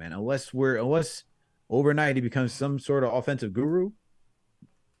Hartenstein, man. Unless overnight he becomes some sort of offensive guru,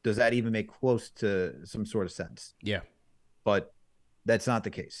 does that even make close to some sort of sense? Yeah. But that's not the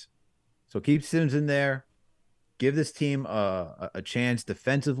case. So keep Sims in there. Give this team a chance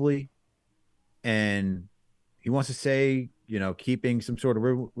defensively. And he wants to say, keeping some sort of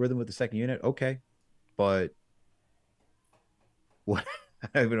rhythm with the second unit. Okay. But what? I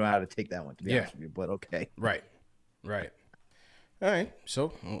don't even know how to take that one, to be honest with you, but okay. Right. All right,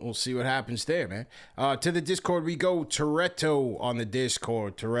 so we'll see what happens there, man. To the Discord we go. Toretto on the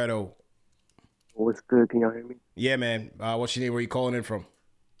Discord. Toretto. What's good? Can y'all hear me? Yeah, man. What's your name? Where are you calling in from?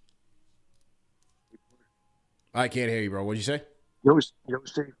 I can't hear you, bro. What'd you say? Yo,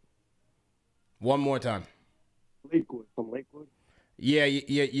 Steve. One more time. Lakewood, from Lakewood. Yeah,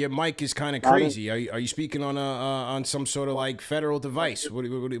 your mic is kind of crazy. Are you speaking on some sort of like federal device? What are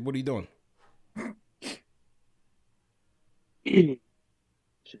you doing?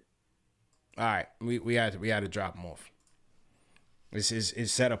 All right, we had to drop him off.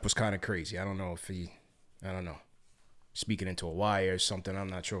 His setup was kind of crazy. I don't know if I don't know, speaking into a wire or something. I'm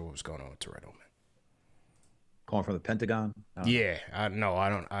not sure what was going on with Toretto, man. Calling from the Pentagon? Yeah, I don't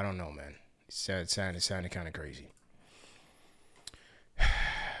know, man. It sounded kind of crazy.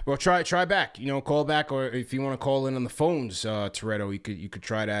 Well, try back. Call back, or if you want to call in on the phones, Toretto, you could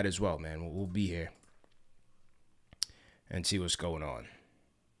try that as well, man. We'll be here and see what's going on.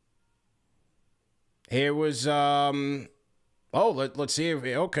 Here was let's see.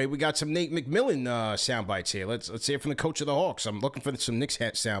 Okay, we got some Nate McMillan sound bites here. Let's hear from the coach of the Hawks. I'm looking for some Knicks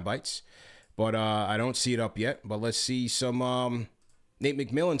sound bites, but I don't see it up yet. But let's see some Nate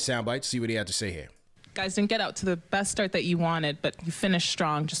McMillan sound bites. See what he had to say here. Guys didn't get out to the best start that you wanted, but you finished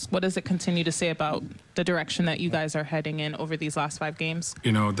strong. Just what does it continue to say about the direction that you guys are heading in over these last 5 games?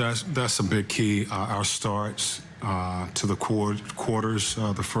 That's a big key. Our starts to the quarters,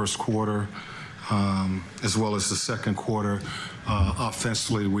 the first quarter, as well as the second quarter.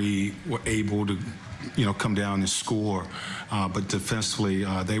 Offensively, we were able to, come down and score, but defensively,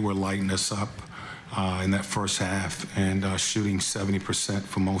 they were lighting us up in that first half and shooting 70%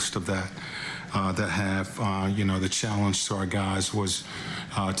 for most of that. That half, the challenge to our guys was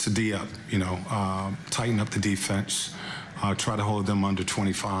to D-up, tighten up the defense, try to hold them under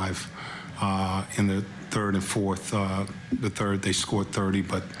 25 in the third and fourth. The third, they scored 30,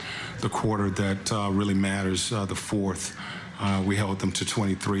 but the quarter that really matters, the fourth, we held them to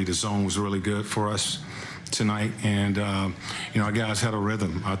 23. The zone was really good for us tonight, and our guys had a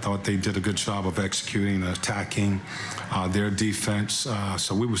rhythm. I thought they did a good job of executing, attacking their defense.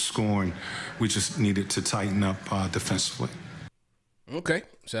 So we were scoring. We just needed to tighten up defensively. Okay,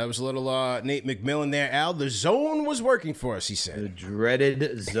 so that was a little Nate McMillan there. Al, the zone was working for us, he said. The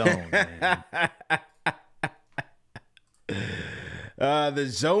dreaded zone, man. The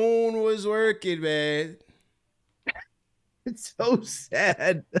zone was working, man. It's so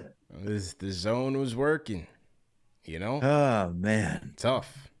sad. The zone was working, Oh, man.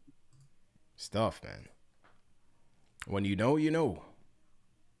 Tough. It's tough, man. When you know, you know.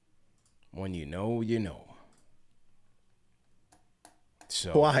 When you know, you know.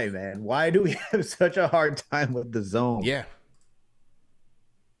 So why, man? Why do we have such a hard time with the zone? Yeah.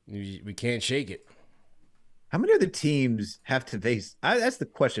 We can't shake it. How many other teams have to face? That's the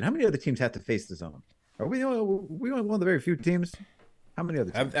question. How many other teams have to face the zone? Are we only one of the very few teams? How many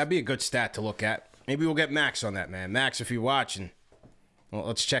other teams? That'd be a good stat to look at. Maybe we'll get Max on that, man. Max, if you're watching, well,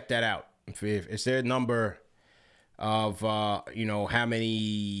 let's check that out. Is there a number of, how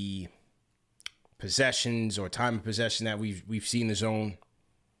many possessions or time of possession that we've seen the zone,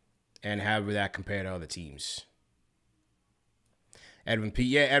 and how would that compare to other teams? Edwin P.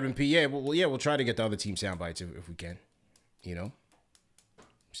 Yeah. We'll try to get the other team sound bites if we can,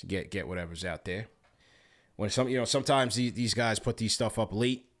 just get whatever's out there. When sometimes these guys put these stuff up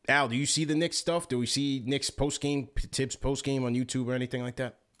late. Al, do you see the Knicks stuff? Do we see Knicks tips post game on YouTube or anything like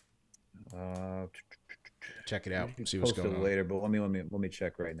that? Check it out. See what's going on later. But let me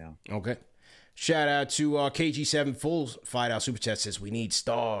check right now. Okay. Shout out to KG7 Full $5 Super Chat says we need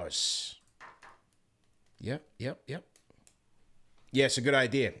stars. Yep. Yeah, it's a good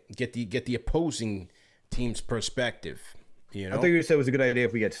idea. Get the opposing team's perspective. I thought you said it was a good idea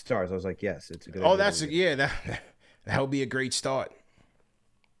if we get stars. I was like, yes, it's a good idea. That would be a great start.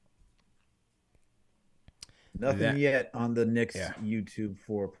 Nothing yet on the Knicks YouTube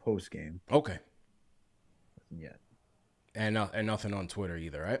for post game. Okay. Nothing yet. And nothing on Twitter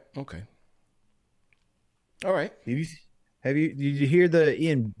either, right? Okay. All right. Did you hear the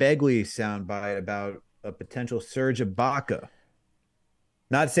Ian Begley soundbite about a potential Serge Ibaka?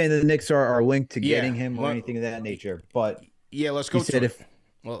 Not saying that the Knicks are linked to getting him or anything of that nature, but let's go to it.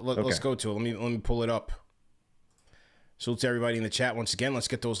 Let's go to it. Let me pull it up. Salute to everybody in the chat once again. Let's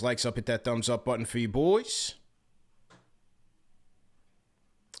get those likes up. Hit that thumbs up button for you boys.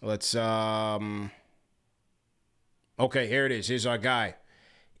 Let's okay, here it is. Here's our guy,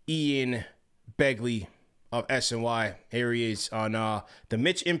 Ian Begley of SNY. Here he is on the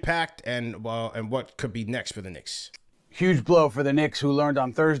Mitch impact and what could be next for the Knicks. Huge blow for the Knicks, who learned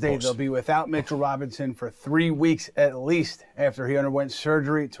on Thursday they'll be without Mitchell Robinson for 3 weeks at least after he underwent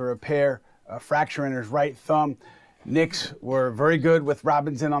surgery to repair a fracture in his right thumb. Knicks were very good with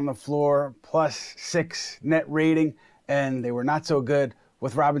Robinson on the floor, +6 net rating, and they were not so good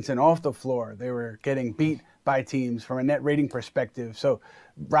with Robinson off the floor. They were getting beat by teams from a net rating perspective. So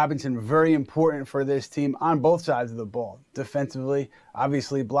Robinson, very important for this team on both sides of the ball. Defensively,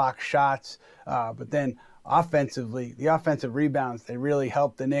 obviously block shots, but then offensively, the offensive rebounds, they really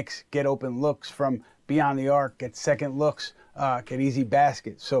help the Knicks get open looks from beyond the arc, get second looks, get easy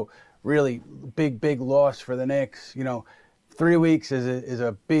baskets. So really big loss for the Knicks. 3 weeks is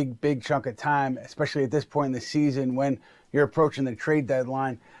a big chunk of time, especially at this point in the season when you're approaching the trade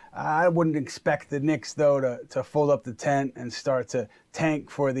deadline. I wouldn't expect the Knicks, though, to fold up the tent and start to tank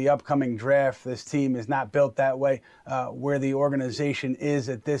for the upcoming draft. This team is not built that way. Where the organization is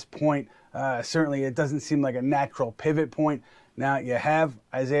at this point, certainly it doesn't seem like a natural pivot point. Now, you have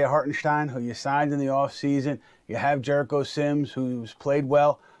Isaiah Hartenstein, who you signed in the offseason. You have Jericho Sims, who's played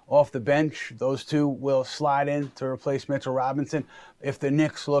well off the bench. Those two will slide in to replace Mitchell Robinson. If the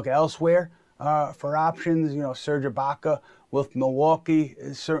Knicks look elsewhere for options, Serge Ibaka with Milwaukee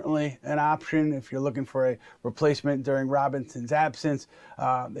is certainly an option. If you're looking for a replacement during Robinson's absence,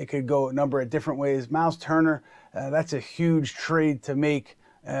 they could go a number of different ways. Miles Turner, that's a huge trade to make.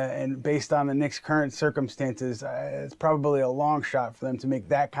 And based on the Knicks' current circumstances, it's probably a long shot for them to make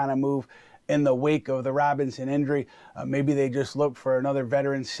that kind of move in the wake of the Robinson injury. Maybe they just look for another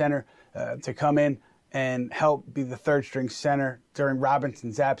veteran center to come in and help be the third-string center during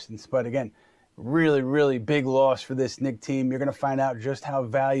Robinson's absence. But again, really big loss for this Knicks team. You're going to find out just how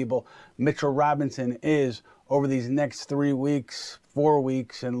valuable Mitchell Robinson is over these next 3 weeks, 4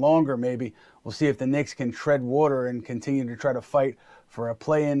 weeks, and longer maybe. We'll see if the Knicks can tread water and continue to try to fight for a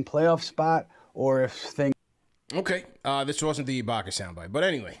play-in playoff spot, or if things... Okay, this wasn't the Ibaka soundbite, but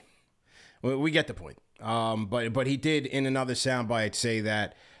anyway, we get the point. But he did in another soundbite say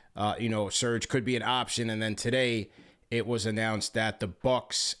that Serge could be an option, and then today it was announced that the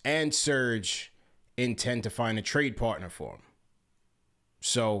Bucks and Serge intend to find a trade partner for him.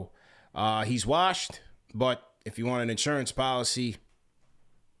 So he's washed, but if you want an insurance policy,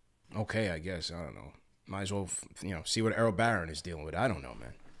 okay, I guess, I don't know. Might as well, see what Errol Barron is dealing with. I don't know,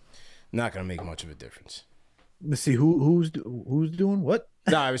 man. Not going to make much of a difference. Let's see who's doing what?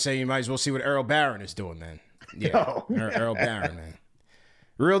 No, I was saying you might as well see what Errol Barron is doing then. Yeah, Errol Barron, man.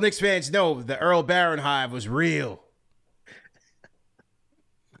 Real Knicks fans know the Errol Barron hive was real.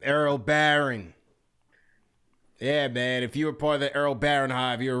 Errol Barron. Yeah, man. If you were part of the Errol Barron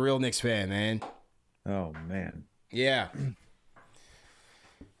hive, you're a real Knicks fan, man. Oh, man. Yeah.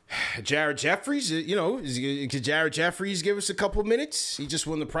 Jared Jeffries, could Jared Jeffries give us a couple minutes? He just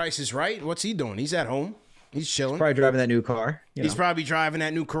won the Price is Right. What's he doing? He's at home. He's chilling. He's probably driving that new car. He's probably driving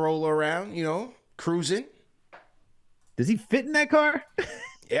that new Corolla around, cruising. Does he fit in that car?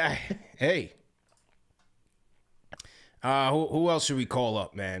 Yeah. Hey. Who else should we call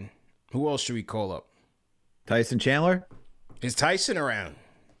up, man? Who else should we call up? Tyson Chandler? Is Tyson around?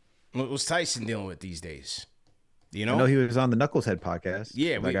 What's Tyson dealing with these days? I know he was on the Knucklehead podcast.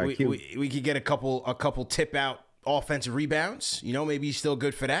 Yeah, we could get a couple tip out offensive rebounds. Maybe he's still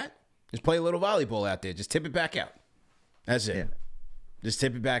good for that. Just play a little volleyball out there. Just tip it back out. That's it. Yeah. Just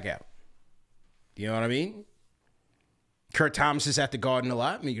tip it back out. You know what I mean? Kurt Thomas is at the Garden a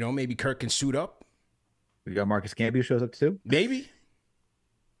lot. Maybe Kurt can suit up. We got Marcus Camby shows up too. Maybe.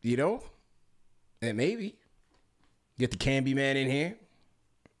 And maybe get the Camby man in here.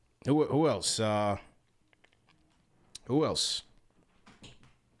 Who else? Who else?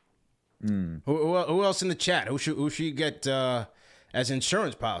 Who else in the chat? Who should you get as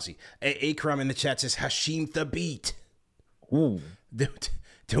insurance policy? Akram in the chat says Hashim Thabit. Ooh.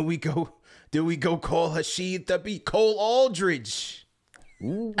 Do we go call Hashim Thabit? Cole Aldridge.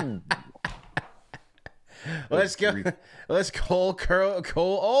 Ooh. Let's call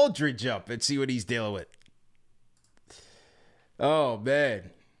Cole Aldridge up and see what he's dealing with. Oh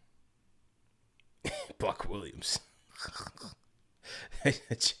man. Buck Williams.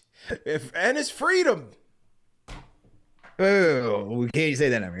 And his freedom. Oh, we can't say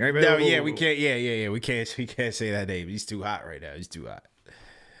that name, right? No, yeah, we can't. Yeah. We can't say that name. He's too hot right now. He's too hot.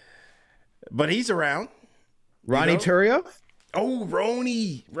 But he's around. Ronnie Turio? Oh,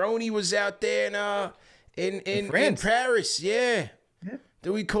 Ronnie was out there in Paris. Yeah.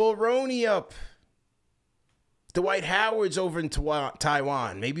 Do we call Ronnie up? Dwight Howard's over in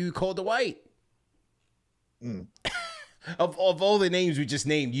Taiwan. Maybe we call Dwight. Of all the names we just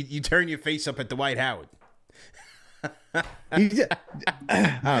named, you turn your face up at Dwight Howard. I don't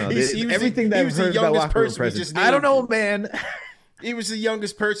know. Everything that I've heard about locker room presence. I don't know, man. He was the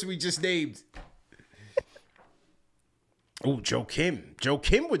youngest person we just named. Oh, Joe Kim. Joe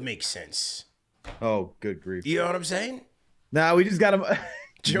Kim would make sense. Oh, good grief. You know what I'm saying? Nah, we just got him.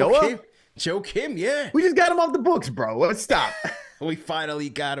 Joe Kim, yeah. We just got him off the books, bro. Let's stop. We finally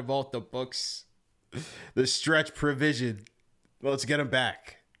got him off the books. The stretch provision. Well, let's get him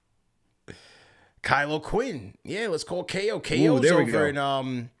back. Kylo Quinn. Yeah, let's call KO. KO's over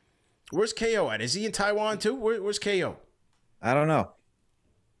in where's KO at? Is he in Taiwan too? Where's KO? I don't know.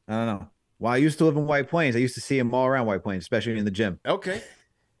 Well, I used to live in White Plains. I used to see him all around White Plains, especially in the gym. Okay.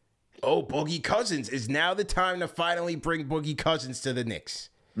 Oh, Boogie Cousins. Is now the time to finally bring Boogie Cousins to the Knicks?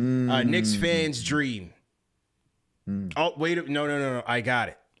 Knicks fans' dream. Oh, wait. No. I got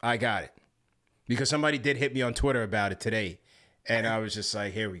it. Because somebody did hit me on Twitter about it today. And I was just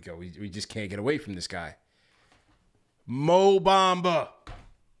like, here we go. We just can't get away from this guy. Mo Bamba.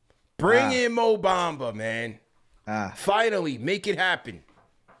 Bring in Mo Bamba, man. Finally, make it happen.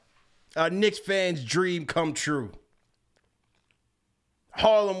 A Knicks fan's dream come true.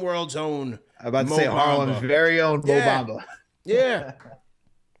 Harlem World's own I'm about to Mo say Bamba. Harlem's very own Mo Bamba. Yeah.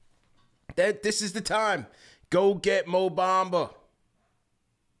 This is the time. Go get Mo Bamba.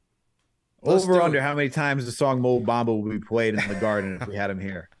 Over under how many times the song Mo Bamba will be played in the Garden if we had him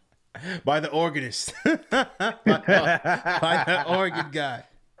here. By the organist. by the organ guy.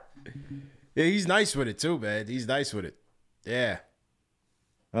 Yeah, he's nice with it too, man. He's nice with it. Yeah.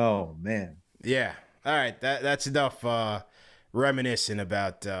 Oh, man. Yeah. All right. That's enough reminiscing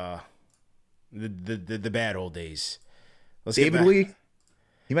about the bad old days. Let's David Lee.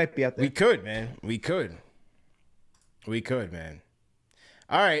 He might be out there. We could, man. We could, man.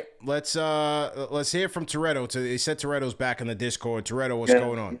 All right, let's hear from Toretto. They said Toretto's back in the Discord. Toretto, what's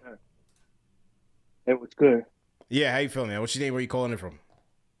going on? Yeah. Hey, what's good? Yeah, how you feeling, man? What's your name? Where you calling it from?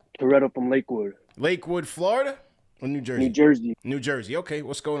 Toretto from Lakewood. Lakewood, Florida, or New Jersey? New Jersey. New Jersey. Okay,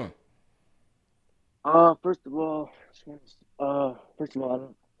 what's going on? First of all, I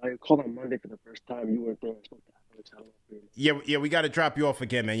called on Monday for the first time. You weren't there. Yeah, we got to drop you off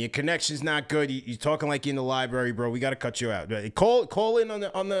again, man. Your connection's not good. You're talking like you're in the library, bro. We got to cut you out. Call in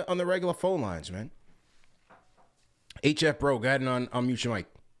on the regular phone lines, man. HF, bro, go ahead and unmute your mic.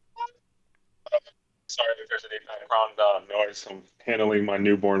 Sorry if there's any background noise. I'm handling my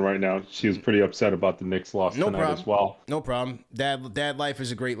newborn right now. She was pretty upset about the Knicks loss tonight as well. No problem. Dad life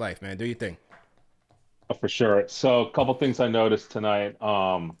is a great life, man. Do your thing. For sure. So a couple things I noticed tonight.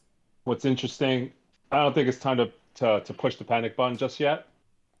 What's interesting, I don't think it's time to push the panic button just yet.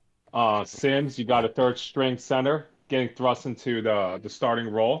 Sims, you got a third string center getting thrust into the starting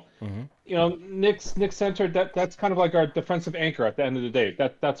role. Mm-hmm. You know, Knicks center, that's kind of like our defensive anchor at the end of the day.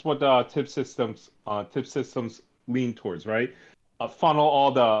 That's what tip systems lean towards, right? Funnel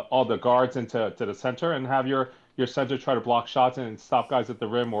all the guards into the center and have your center try to block shots and stop guys at the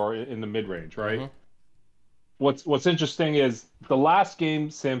rim or in the mid range, right? Mm-hmm. What's interesting is the last game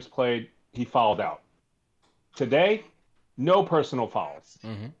Sims played, he fouled out. Today, no personal fouls.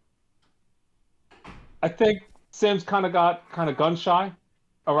 Mm-hmm. I think Sims kind of got gun shy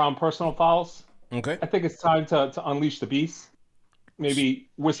around personal fouls. Okay. I think it's time to unleash the beast. Maybe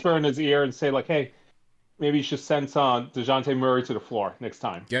whisper in his ear and say like, "Hey, maybe you should send DeJounte Murray to the floor next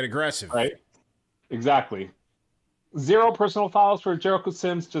time." Get aggressive. Right? Exactly. 0 personal fouls for Jericho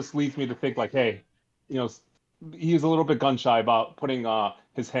Sims just leads me to think like, hey, you know, he's a little bit gun shy about putting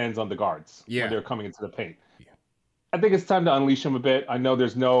his hands on the guards when they're coming into the paint. Yeah. I think it's time to unleash him a bit. I know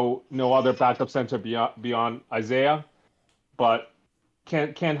there's no other backup center beyond Isaiah, but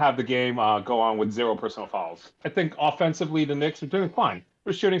can't have the game go on with 0 personal fouls. I think offensively the Knicks are doing fine.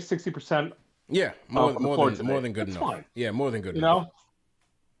 We're shooting 60%. Yeah, more than good enough. Fine. Yeah, more than good enough. You know,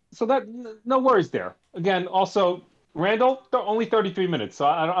 so that no worries there. Again, also Randall, only 33 minutes, so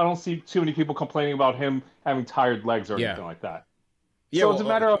I don't see too many people complaining about him having tired legs or anything like that. Yeah, so it's a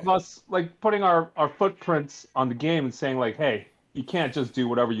matter of us like putting our footprints on the game and saying like, hey, you can't just do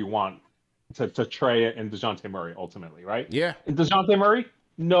whatever you want to Trey and DeJounte Murray ultimately, right? Yeah. And DeJounte Murray,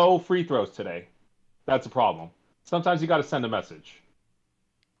 no free throws today. That's a problem. Sometimes you got to send a message.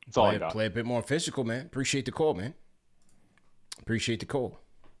 That's all I got. Play a bit more physical, man. Appreciate the call, man. Appreciate the call.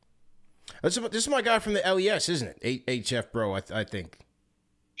 This is my guy from the LES, isn't it? HF Bro, I think.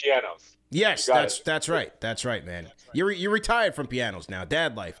 Pianos. Yes, that's right. That's right, man. You're retired from pianos now.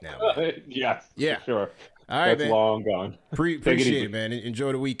 Dad life now. Yes. Yeah. Sure. All right, that's man. long gone. Appreciate it, man.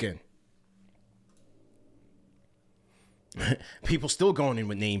 Enjoy the weekend. People still going in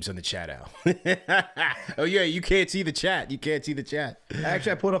with names on the chat out. Oh yeah, you can't see the chat.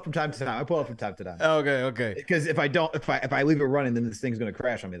 Actually, I pull it up from time to time. Okay. Because if I leave it running, then this thing's gonna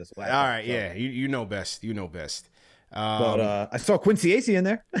crash on me. This laptop. All right, so. Yeah, you know best. But I saw Quincy Acey in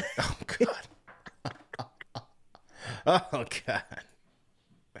there. Oh God. Oh God.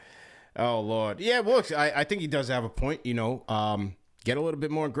 Oh Lord. Yeah, look, I think he does have a point. You know, get a little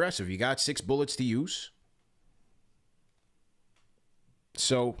bit more aggressive. You got 6 bullets to use.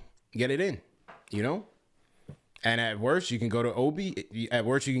 So get it in. You know? And at worst, you can go to Obi. At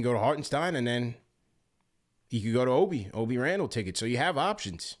worst, you can go to Hartenstein, and then you can go to Obi Randall ticket. So you have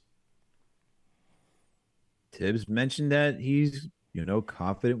options. Tibbs mentioned that he's,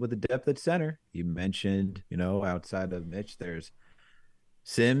 confident with the depth at center. He mentioned, outside of Mitch, there's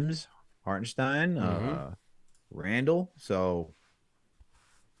Sims, Hartenstein, Randall. So,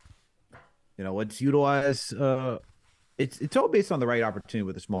 let's utilize. It's all based on the right opportunity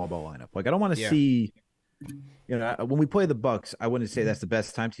with a small ball lineup. Like, I don't want to see. When we play the Bucks, I wouldn't say that's the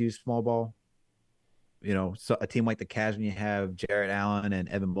best time to use small ball. So a team like the Cavs, when you have Jarrett Allen and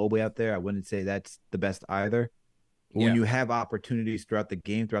Evan Mobley out there, I wouldn't say that's the best either. When you have opportunities throughout the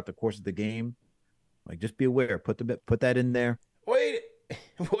game, throughout the course of the game, like, just be aware. Put that in there. Wait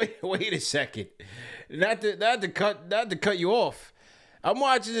a second. Not to cut you off. I'm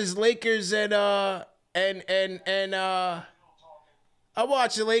watching this Lakers and I'm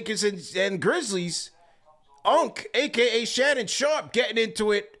watching Lakers and Grizzlies. Unk, aka Shannon Sharp, getting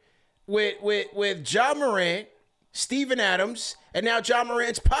into it with Ja Morant, Steven Adams, and now Ja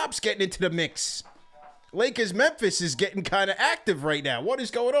Morant's pops getting into the mix. Lakers Memphis is getting kind of active right now. What is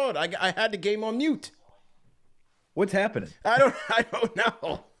going on? I had the game on mute. What's happening? I don't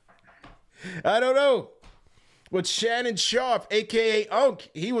know. I don't know. But Shannon Sharp, aka Unk,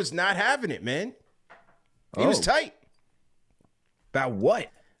 he was not having it, man. He was tight. About what?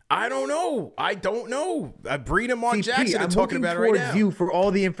 I don't know. Breed and Mark Jackson are talking about it right now. You for all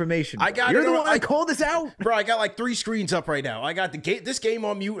the information. Bro. You're the one I called this out, bro. I got like 3 screens up right now. I got this game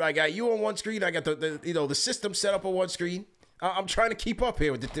on mute. I got you on one screen. I got the system set up on one screen. I'm trying to keep up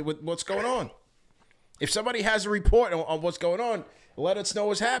here with what's going on. If somebody has a report on what's going on, let us know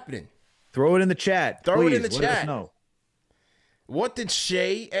what's happening. Throw it in the chat. Throw it in the chat. Let us know. What did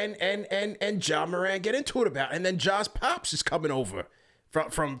Shea and Ja Morant get into it about? And then Ja's pops is coming over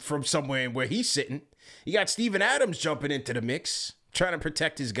from somewhere where he's sitting. You got Steven Adams jumping into the mix, trying to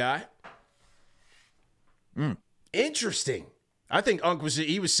protect his guy. Interesting. I think Unk was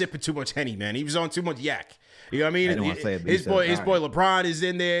sipping too much Henny, man. He was on too much yak. You know what I mean? His boy LeBron is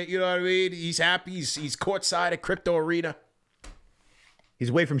in there. You know what I mean? He's happy. He's courtside at Crypto Arena. He's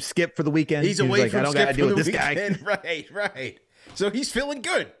away from Skip for the weekend. He's away like, from I don't Skip gotta deal with this weekend. Guy. Right. So he's feeling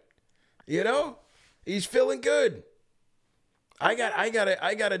good. He's feeling good. I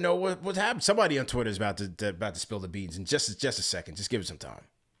gotta know what's happened. Somebody on Twitter is about to spill the beans in just a second. Just give it some time.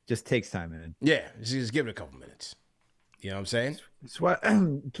 Just takes time, man. Yeah, just give it a couple minutes. You know what I'm saying?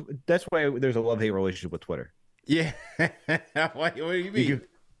 That's why there's a love-hate relationship with Twitter. Yeah. What do you mean? You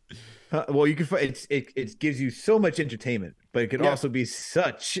can it gives you so much entertainment, but it can also be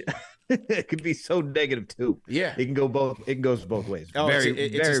such. It could be so negative too. Yeah, it can go both. It goes both ways. Very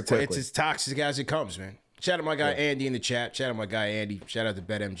quickly. It's as toxic as it comes, man. Shout out my guy Andy in the chat. Shout out my guy Andy. Shout out to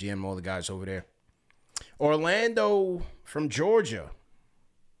BetMGM, all the guys over there. Orlando from Georgia.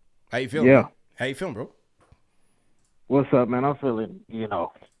 How you feeling? Yeah. Man? How you feeling, bro? What's up, man? I'm feeling,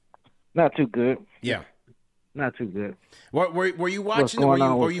 not too good. Yeah. Not too good. What were you watching?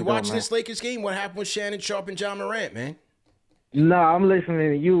 Were you watching this Lakers game? What happened with Shannon Sharp and Ja Morant, man? No, I'm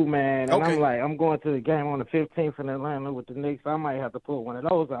listening to you, man. And I'm going to the game on the 15th in Atlanta with the Knicks. I might have to pull one of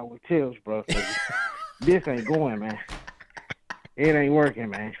those out with Tibbs, bro. This ain't going, man. It ain't working,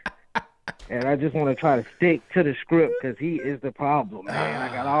 man. And I just want to try to stick to the script because he is the problem, man.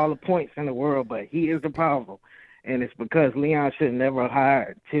 I got all the points in the world, but he is the problem. And it's because Leon should never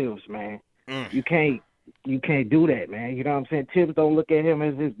hired Tibbs, man. You can't do that, man. You know what I'm saying? Tibbs don't look at him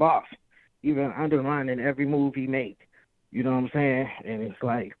as his boss. He's been undermining every move he makes. You know what I'm saying? And it's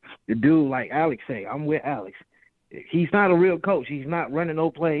like the dude, like Alex say, I'm with Alex. He's not a real coach. He's not running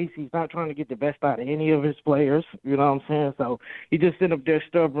no plays. He's not trying to get the best out of any of his players. You know what I'm saying? So he just sit up there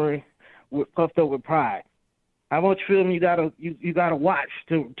stubborn, puffed up with pride. How much film you gotta watch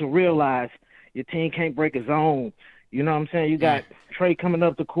to realize your team can't break a zone? You know what I'm saying? You got Trey coming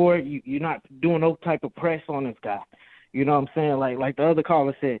up the court. You're not doing no type of press on this guy. You know what I'm saying? Like the other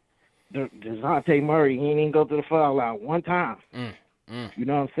caller said, DeJounte Murray, he ain't even go to the foul line one time. You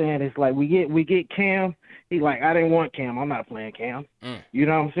know what I'm saying? It's like we get Cam. He like, I didn't want Cam. I'm not playing Cam. You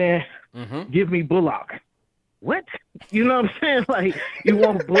know what I'm saying? Give me Bullock. What? You know what I'm saying? Like, you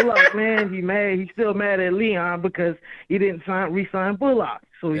want Bullock, man. He mad. He's still mad at Leon because he didn't re-sign Bullock.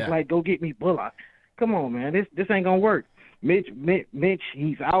 So he's like, go get me Bullock. Come on, man. This ain't going to work. Mitch,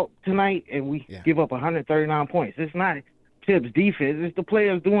 he's out tonight, and we give up 139 points. It's not Tibbs' defense. It's the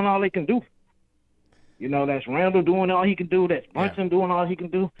players doing all they can do. You know, that's Randall doing all he can do. That's Brunson doing all he can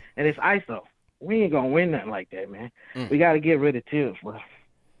do. And it's ISO. We ain't going to win nothing like that, man. We got to get rid of Tibbs, bro.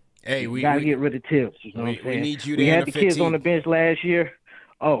 Hey, we got to get rid of Tibbs. You know what I'm saying? We need you to We had the kids on the bench last year.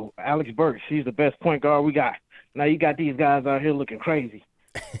 oh, Alex Burks, he's the best point guard we got. Now you got these guys out here looking crazy.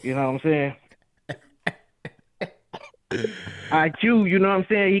 You know what I'm saying? IQ, you know what I'm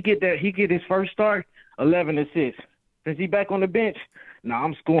saying? He get his first start, 11 assists. Since he back on the bench,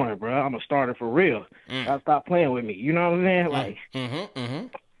 I'm scoring, bro. I'm a starter for real. Gotta stop playing with me. You know what I'm saying? Like,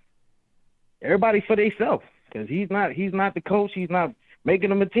 everybody for themselves, because he's not the coach. He's not making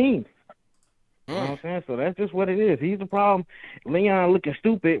them a team. You know what I'm saying? So that's just what it is. He's the problem. Leon looking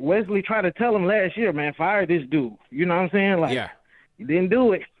stupid. Wesley tried to tell him last year, man, fire this dude. You know what I'm saying? Like, he didn't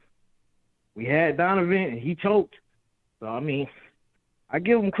do it. We had Donovan, and he choked. So, I mean, I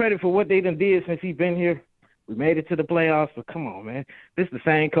give him credit for what they done did since he's been here. We made it to the playoffs, but come on, man. This is the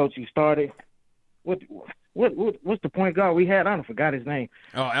same coach you started. What's the point guard we had? I don't forgot his name.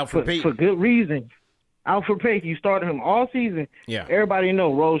 Oh, Alfred Payton. For good reason. Alfred Payton, you started him all season. Yeah. Everybody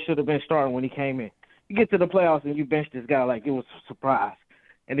know Rose should have been starting when he came in. You get to the playoffs and you bench this guy like it was a surprise.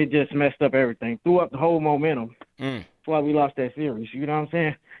 And it just messed up everything. Threw up the whole momentum. That's why we lost that series. You know what I'm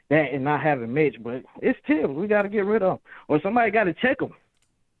saying? That and not having Mitch. But it's Tibbs. We got to get rid of him. Or somebody got to check him.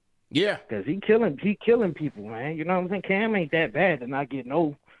 Yeah. Because he killing people, man. You know what I'm saying? Cam ain't that bad to not get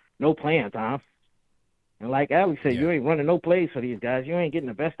no playing time. And like Alex said, you ain't running no plays for these guys. You ain't getting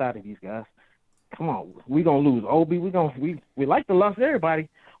the best out of these guys. Come on, we gonna lose Obi. We like to lose everybody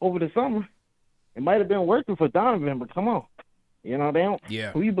over the summer. It might have been working for Donovan, but come on, you know they don't.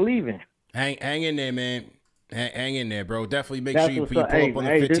 Yeah. Who you believe in? Hang in there, man. Hang in there, bro. Definitely make That's sure you what's pull up. up on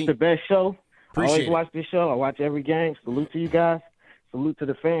the 15th. This is the best show. Appreciate I always it. watch this show. I watch every game. Salute to you guys. Salute to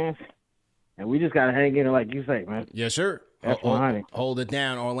the fans. And we just gotta hang in there like you say, man. Yes, sir. That's money. Hold it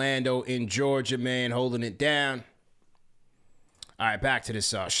down, Orlando in Georgia, man. Holding it down. All right, back to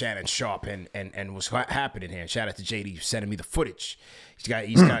this Shannon Sharpe and what's happening here. Shout out to JD sending me the footage.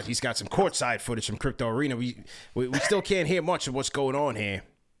 He's got some courtside footage from Crypto Arena. We still can't hear much of what's going on here.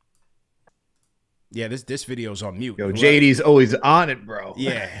 Yeah, this video's on mute. Yo, JD's always on it, bro.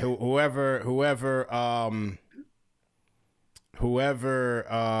 Yeah, whoever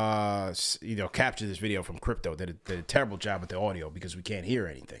captured this video from Crypto did a terrible job with the audio because we can't hear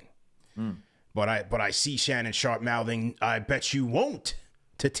anything. But I see Shannon Sharpe mouthing, "I bet you won't,"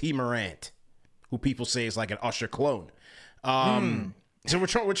 to T. Morant, who people say is like an Usher clone. So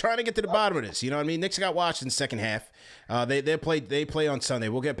we're trying to get to the bottom of this. You know what I mean? Knicks got Washington second half. They play on Sunday.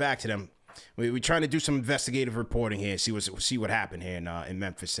 We'll get back to them. We're trying to do some investigative reporting here. See what happened here in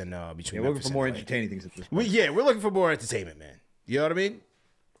Memphis and between. We're Memphis looking for more and LA. entertaining things at this point. We're looking for more entertainment, man. You know what I mean?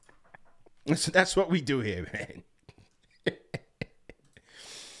 That's what we do here, man.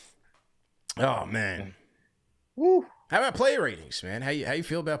 Oh man. Woo. How about player ratings, man? How you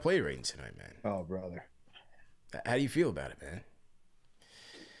feel about player ratings tonight, man? Oh, brother. How do you feel about it, man?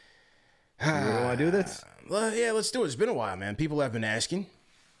 You want to do this? Well, yeah, let's do it. It's been a while, man. People have been asking.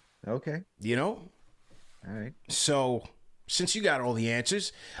 Okay. You know? All right. So, since you got all the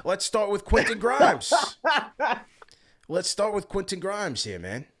answers, let's start with Quentin Grimes. Let's start with Quentin Grimes here,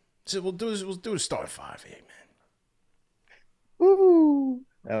 man. So we'll do a start five here, man. Woo.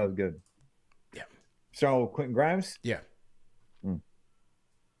 That was good. Yeah. Starting with Quentin Grimes? Yeah. I'm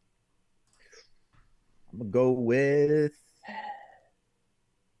going to go with...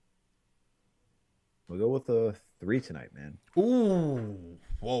 We'll go with a 3 tonight, man. Ooh.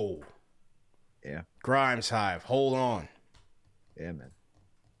 Whoa. Yeah. Grimes Hive. Hold on. Yeah, man.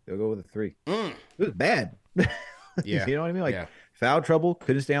 We'll go with a 3. It was bad. Yeah. You know what I mean? Like, foul trouble,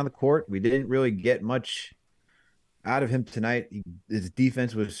 couldn't stay on the court. We didn't really get much out of him tonight. His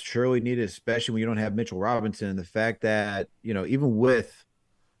defense was surely needed, especially when you don't have Mitchell Robinson. And the fact that, you know, even with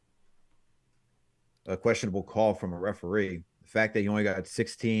a questionable call from a referee, the fact that you only got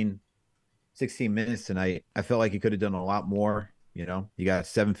 16 minutes tonight, I felt like he could have done a lot more. You know, you got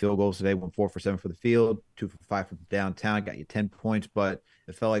 7 field goals today, went 4 for 7 for the field, 2 for 5 from downtown, got you 10 points, but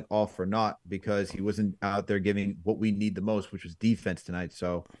it felt like all for naught because he wasn't out there giving what we need the most, which was defense tonight.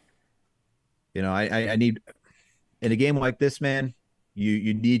 So, you know, I need, in a game like this, man,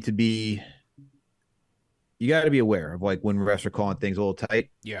 you need to be, you got to be aware of like when refs are calling things a little tight.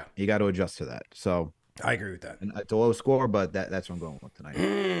 Yeah. You got to adjust to that. So I agree with that. And it's a low score, but that's what I'm going with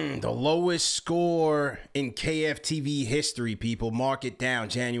tonight. The lowest score in KFTV history, people. Mark it down.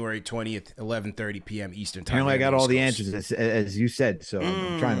 January 20th, 11:30 p.m. Eastern Time. Apparently I got all the answers, as you said, so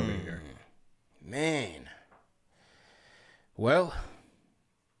I'm trying over here. Man. Well,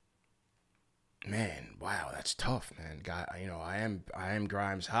 man, wow, that's tough, man. God, you know, I am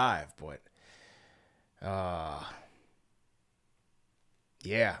Grimes Hive, but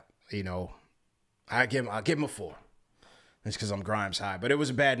yeah, you know, I'll give him a 4. That's because I'm Grimes High. But it was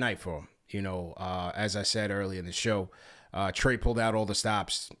a bad night for him. You know, as I said earlier in the show, Trey pulled out all the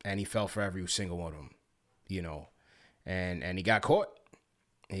stops, and he fell for every single one of them, you know. And he got caught.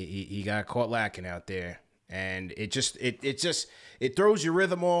 He got caught lacking out there. And it throws your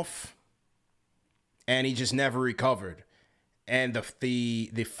rhythm off, and he just never recovered. And the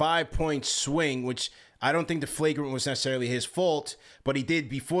 5-point swing, which I don't think the flagrant was necessarily his fault, but he did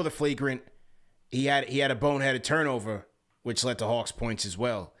before the flagrant. He had a boneheaded turnover, which led to Hawks points as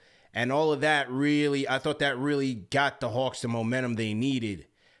well. And all of that I thought that really got the Hawks the momentum they needed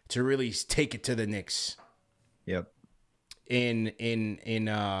to really take it to the Knicks. Yep. In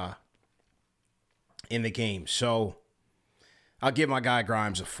the game. So I'll give my guy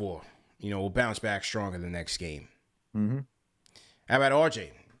Grimes a 4. You know, we'll bounce back stronger the next game. Mm-hmm. How about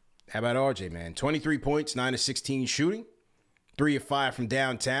RJ, man? 23 points, 9 of 16 shooting, 3 of 5 from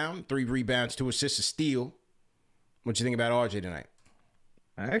downtown, 3 rebounds, 2 assists, a steal. What you think about RJ tonight?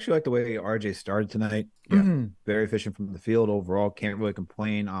 I actually like the way RJ started tonight. Yeah. Very efficient from the field overall. Can't really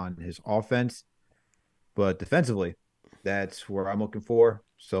complain on his offense. But defensively, that's where I'm looking for.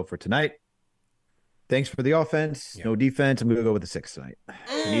 So for tonight, thanks for the offense. Yeah. No defense. I'm going to go with the 6 tonight.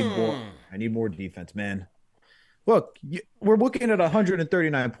 I need more defense, man. Look, we're looking at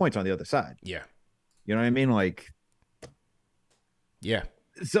 139 points on the other side. Yeah. You know what I mean? Like, yeah.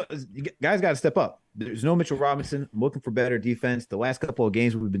 So guys got to step up. There's no Mitchell Robinson. I'm looking for better defense. The last couple of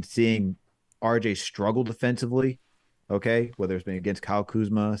games we've been seeing RJ struggle defensively. Okay. Whether it's been against Kyle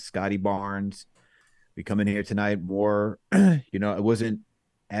Kuzma, Scotty Barnes. We come in here tonight more, you know, it wasn't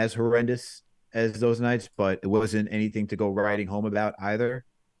as horrendous as those nights, but it wasn't anything to go riding home about either.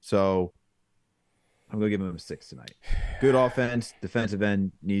 So I'm going to give him a 6 tonight. Good offense. Defensive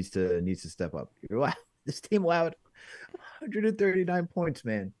end needs to step up. This team allowed 139 points,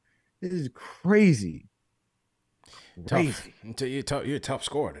 man. This is crazy. Crazy. You're a tough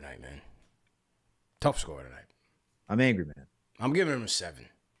scorer tonight, man. Tough scorer tonight. I'm angry, man. I'm giving him a 7.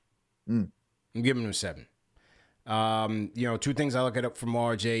 I'm giving him a 7. You know, 2 things I look at from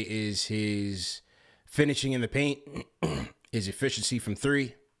RJ is his finishing in the paint, his efficiency from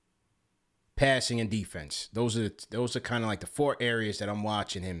 3, passing and defense. Those are kind of like the 4 areas that I'm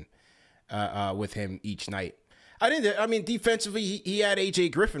watching him with him each night. I mean, defensively, he had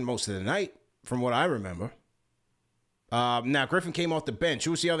AJ Griffin most of the night, from what I remember. Now Griffin came off the bench.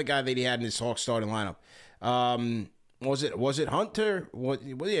 Who was the other guy that he had in his Hawks starting lineup? Was it Hunter?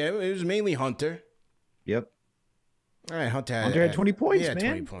 Yeah, it was mainly Hunter. Yep. All right, Hunter had 20 points, man.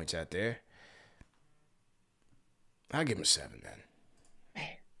 20 points out there. I'll give him a 7, man.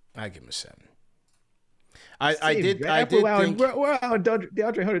 I give him a 7. I did think wow,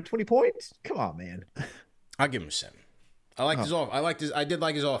 DeAndre Hunter 20 points. Come on, man. I'll give him a 7. I liked his I did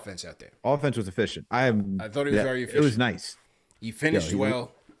like his offense out there. Offense was efficient. I thought he was very efficient. It was nice. He finished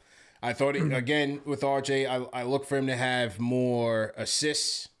well. I thought again with RJ, I look for him to have more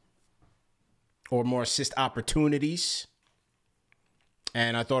assists or more assist opportunities.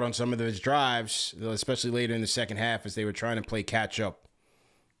 And I thought on some of his drives, especially later in the second half, as they were trying to play catch up,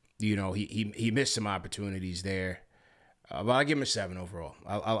 you know, he missed some opportunities there. But I give him a 7 overall.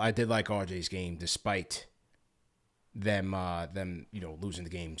 I did like RJ's game despite them you know, losing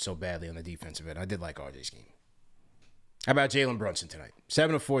the game so badly on the defensive end. I did like RJ's game. How about Jalen Brunson tonight?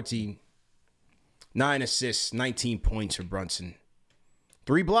 7 of 14, 9 assists, 19 points for Brunson.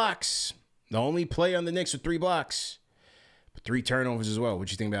 3 blocks. The only play on the Knicks with 3 blocks. But 3 turnovers as well. What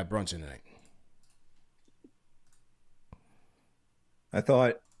do you think about Brunson tonight? I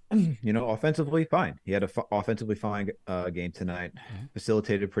thought, you know, offensively, fine. He had a offensively fine game tonight.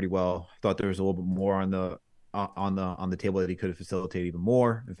 Facilitated pretty well. Thought there was a little bit more on the table that he could have facilitated even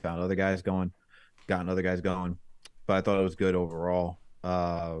more and found other guys going, gotten other guys going. But I thought it was good overall. This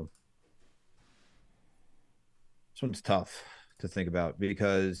one's tough to think about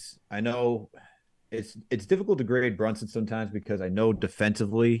because I know it's difficult to grade Brunson sometimes because I know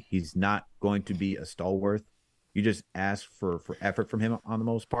defensively he's not going to be a stalwart. You just ask for effort from him on the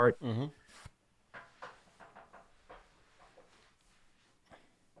most part.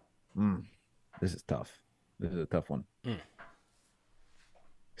 This is tough. This is a tough one. Because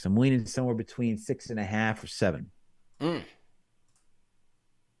I'm leaning somewhere between 6.5 or 7. I'm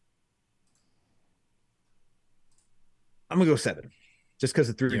gonna go 7, just because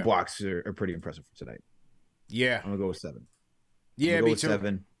the 3 blocks are pretty impressive for tonight. Yeah, I'm gonna go with 7. Yeah, me too.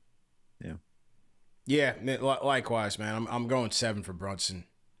 7. Yeah, likewise, man. I'm going 7 for Brunson.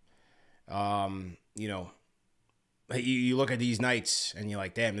 You know, you look at these nights and you're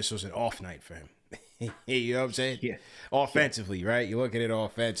like, damn, this was an off night for him. You know what I'm saying? Yeah. Offensively, right? You look at it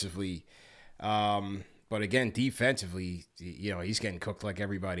offensively. But again, defensively, you know, he's getting cooked like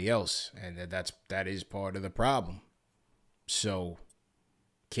everybody else, and that is part of the problem. So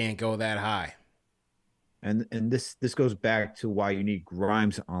can't go that high. And this goes back to why you need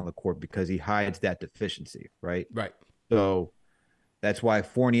Grimes on the court, because he hides that deficiency, right? Right. So that's why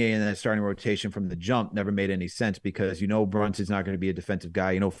Fournier in that starting rotation from the jump never made any sense, because Brunson's not going to be a defensive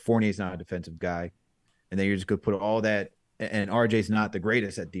guy. Fournier's not a defensive guy. And then you're just going to put all that, and RJ's not the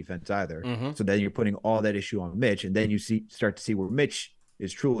greatest at defense either. Mm-hmm. So then you're putting all that issue on Mitch, and then you start to see where Mitch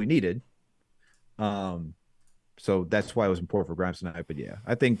is truly needed. So that's why it was important for Grimes tonight. But yeah,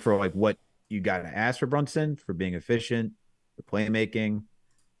 I think for like what you got to ask for Brunson, for being efficient, for playmaking,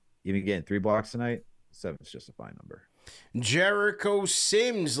 even getting 3 blocks tonight, 7's just a fine number. Jericho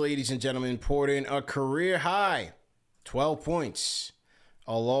Sims, ladies and gentlemen, poured in a career high 12 points,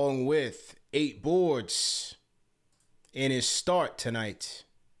 along with 8 boards in his start tonight.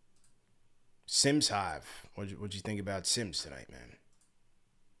 Sims Hive. What'd you think about Sims tonight, man?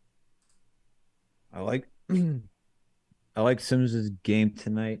 I like Sims' game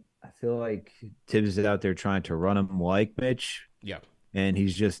tonight. I feel like Tibbs is out there trying to run him like Mitch. Yeah. And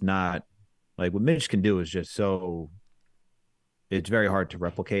he's just not, like, what Mitch can do is just so, it's very hard to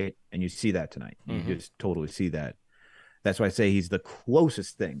replicate. And you see that tonight. Mm-hmm. You just totally see that. That's why I say he's the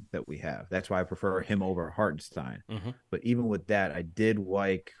closest thing that we have. That's why I prefer him over Hartenstein. Mm-hmm. But even with that, I did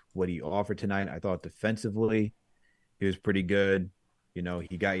like what he offered tonight. I thought defensively, he was pretty good. He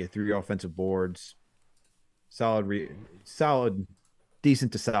got you 3 offensive boards.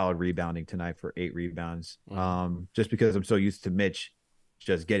 Decent to solid rebounding tonight for 8 rebounds. Mm-hmm. Just because I'm so used to Mitch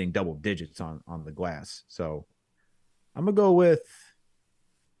just getting double digits on the glass. So I'm gonna go with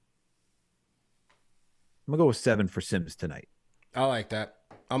 7 for Sims tonight. I like that.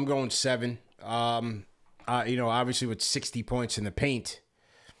 I'm going 7. Obviously with 60 points in the paint,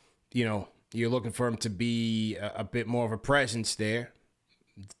 you're looking for him to be a bit more of a presence there.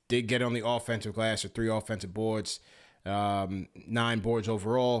 Did get on the offensive glass with 3 offensive boards, 9 boards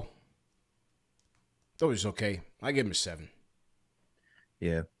overall. That was okay. I give him a 7.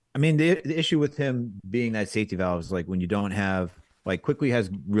 Yeah. I mean, the issue with him being that safety valve is like when you don't have, like, Quickly has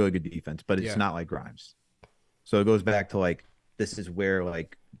really good defense, but it's not like Grimes. So it goes back to, like, this is where,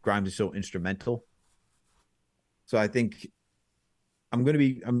 like, Grimes is so instrumental. So I think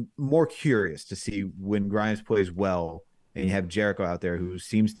I'm more curious to see when Grimes plays well and you have Jericho out there who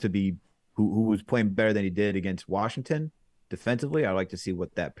seems to be, who was playing better than he did against Washington defensively. I'd like to see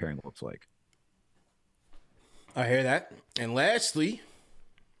what that pairing looks like. I hear that. And lastly,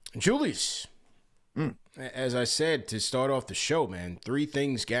 Julius. As I said to start off the show, man, 3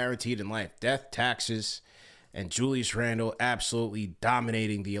 things guaranteed in life: death, taxes, and Julius Randle absolutely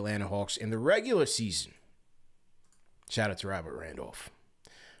dominating the Atlanta Hawks in the regular season. Shout out to Robert Randolph.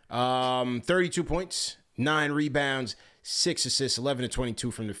 32 points, 9 rebounds, 6 assists, 11 of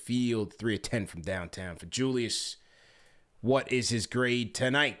 22 from the field, 3 of 10 from downtown. For Julius, what is his grade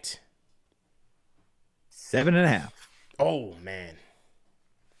tonight? 7.5. Oh, man.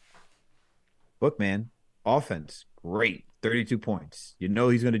 Look, man, offense, great. 32 points. He's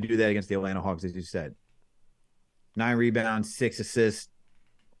going to do that against the Atlanta Hawks, as you said. 9 rebounds, 6 assists.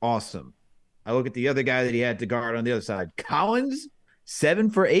 Awesome. I look at the other guy that he had to guard on the other side. Collins, 7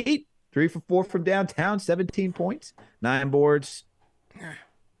 for 8, 3 for 4 from downtown, 17 points, 9 boards.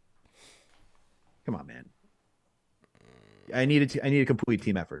 Come on, man. I need a complete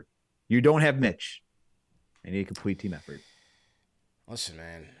team effort. You don't have Mitch. I need a complete team effort. Listen,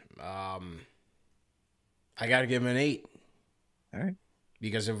 man. I got to give him an 8. All right.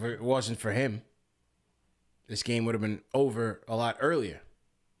 Because if it wasn't for him, this game would have been over a lot earlier.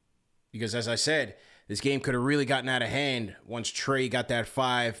 Because as I said, this game could have really gotten out of hand once Trey got that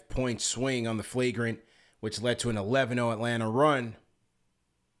 5-point swing on the flagrant, which led to an 11-0 Atlanta run.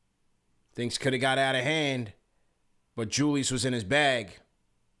 Things could have got out of hand, but Julius was in his bag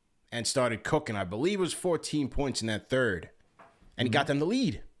and started cooking. I believe it was 14 points in that third, and he got them the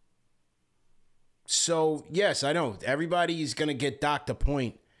lead. So, yes, I know. Everybody's going to get docked a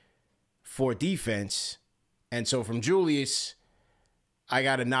point for defense. And so from Julius, I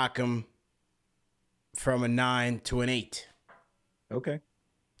got to knock him from a 9 to an 8. Okay.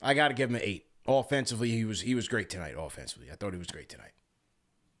 I got to give him an 8. Offensively, he was great tonight. Offensively, I thought he was great tonight.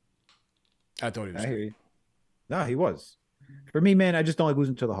 I thought he was. I hear you. No, he was. For me, man, I just don't like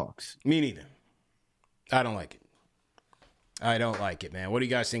losing to the Hawks. Me neither. I don't like it. I don't like it, man. What do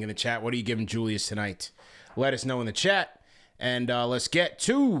you guys think in the chat? What are you giving Julius tonight? Let us know in the chat. And let's get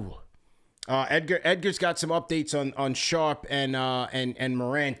to Edgar. Edgar's got some updates on Sharp and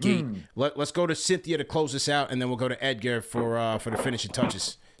Morant Gate. Let's go to Cynthia to close this out, and then we'll go to Edgar for the finishing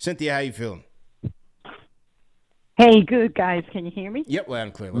touches. Cynthia, how you feeling? Hey, good, guys. Can you hear me? Yep, loud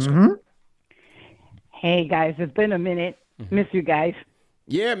and clear. Let's go. Hey, guys. It's been a minute. Miss you guys.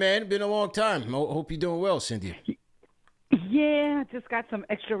 Yeah, man. Been a long time. Hope you're doing well, Cynthia. Yeah, just got some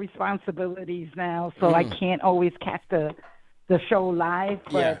extra responsibilities now, so I can't always catch the show live.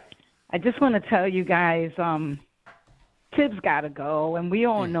 But I just want to tell you guys, Tibbs got to go, and we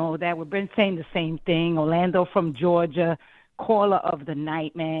all know that. We've been saying the same thing. Orlando from Georgia, caller of the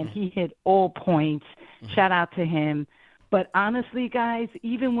night, man. He hit all points. Shout out to him. But honestly, guys,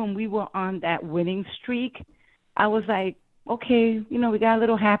 even when we were on that winning streak, I was like, okay, we got a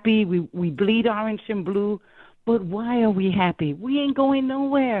little happy. We bleed orange and blue. But why are we happy? We ain't going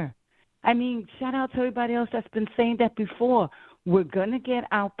nowhere. I mean, shout out to everybody else that's been saying that before. We're going to get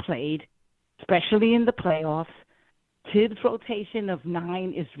outplayed, especially in the playoffs. Tibbs' rotation of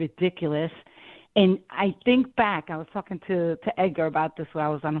 9 is ridiculous. And I think back, I was talking to Edgar about this while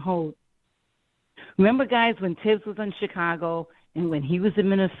I was on hold. Remember, guys, when Tibbs was in Chicago and when he was in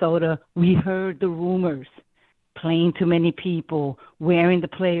Minnesota, we heard the rumors. Playing too many people, wearing the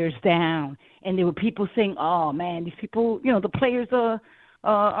players down. And there were people saying, oh, man, these people, the players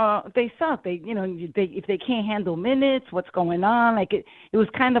they suck. If they can't handle minutes, what's going on? Like it was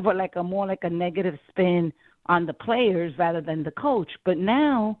kind of more like a negative spin on the players rather than the coach. But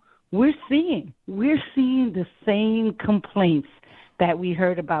now we're seeing the same complaints that we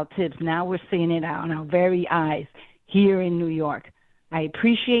heard about Tibbs. Now we're seeing it on our very eyes here in New York. I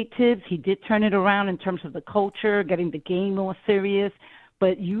appreciate Tibbs. He did turn it around in terms of the culture, getting the game more serious.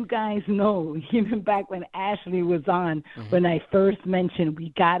 But you guys know, even back when Ashley was on, when I first mentioned we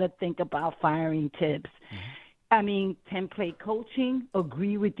got to think about firing Tibbs. I mean, template coaching,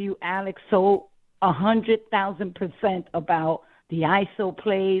 agree with you, Alex, so 100,000% about the ISO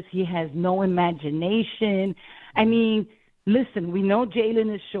plays. He has no imagination. I mean, listen, we know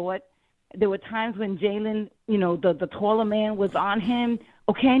Jalen is short. There were times when Jalen, the taller man was on him.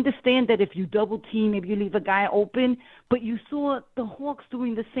 Okay, I understand that if you double team, maybe you leave a guy open, but you saw the Hawks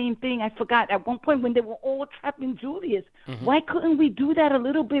doing the same thing. I forgot at one point when they were all trapping Julius. Why couldn't we do that a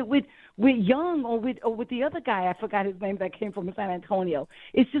little bit with Young or with the other guy? I forgot his name that came from San Antonio.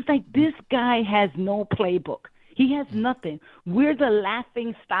 It's just like this guy has no playbook. He has nothing. We're the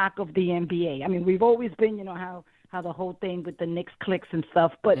laughing stock of the NBA. I mean, we've always been, how the whole thing with the Knicks clicks and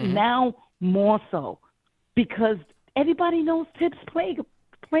stuff, but now more so because everybody knows Tibbs'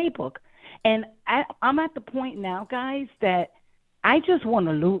 playbook. And I'm at the point now, guys, that I just want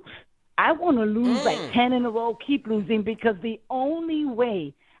to lose. I want to lose like 10 in a row, keep losing, because the only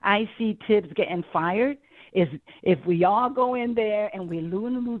way I see Tibbs getting fired is if we all go in there and we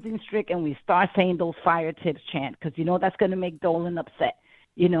lose a losing streak and we start saying those fire Tibbs chant, because, that's going to make Dolan upset,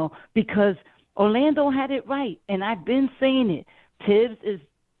 because Orlando had it right, and I've been saying it. Tibbs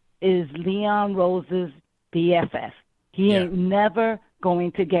is Leon Rose's BFF. He ain't never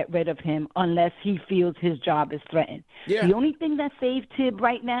going to get rid of him unless he feels his job is threatened. The only thing that saved Tibbs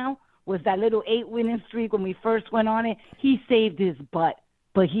right now was that little 8-winning streak when we first went on it. He saved his butt,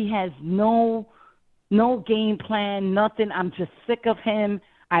 but he has no game plan, nothing. I'm just sick of him.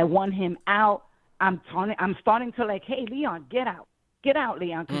 I want him out. I'm starting to hey, Leon, get out. Get out,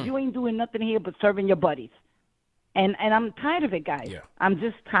 Leon, because you ain't doing nothing here but serving your buddies. And I'm tired of it, guys. Yeah. I'm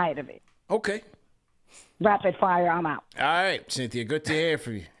just tired of it. Okay. Rapid fire, I'm out. All right, Cynthia, good to hear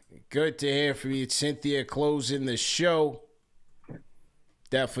from you. Good to hear from you. Cynthia closing the show.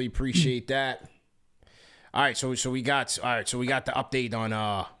 Definitely appreciate that. All right, so we got the update on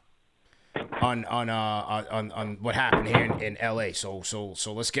what happened here in LA.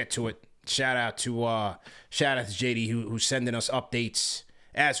 So let's get to it. Shout out to JD who's sending us updates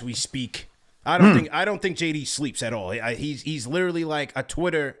as we speak. I don't think JD sleeps at all. He's literally like a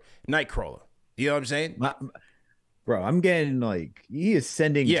Twitter nightcrawler. You know what I'm saying? Bro, I'm getting he is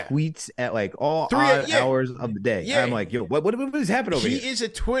sending tweets at all odd hours of the day. Yeah. I'm like, yo, what is happening over here? He is a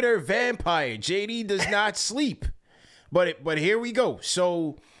Twitter vampire. JD does not sleep. But here we go.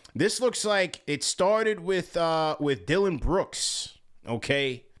 So this looks like it started with Dylan Brooks.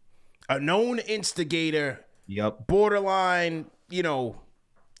 Okay. A known instigator. Yep. Borderline, he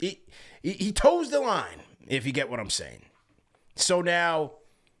toes the line, if you get what I'm saying. So now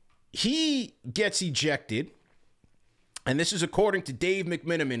he gets ejected, and this is according to Dave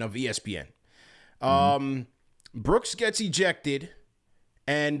McMillan of ESPN. Brooks gets ejected,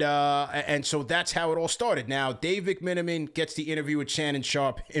 and so that's how it all started. Now, Dave McMillan gets the interview with Shannon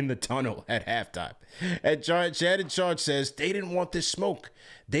Sharpe in the tunnel at halftime. And Shannon Sharpe says, they didn't want this smoke.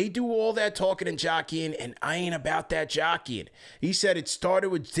 They do all that talking and jockeying, and I ain't about that jockeying. He said it started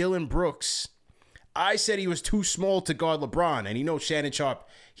with Dylan Brooks. I said he was too small to guard LeBron, and Shannon Sharpe,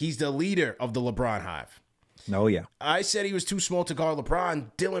 he's the leader of the LeBron Hive. Oh, yeah. I said he was too small to guard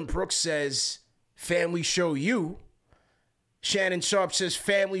LeBron. Dylan Brooks says, family show you. Shannon Sharpe says,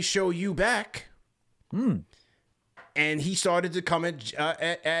 family show you back. And he started to come at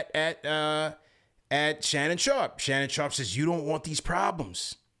Shannon Sharpe. Shannon Sharpe says, you don't want these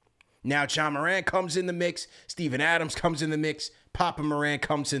problems. Now John Moran comes in the mix. Steven Adams comes in the mix. Papa Moran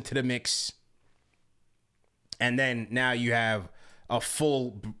comes into the mix. And then now you have a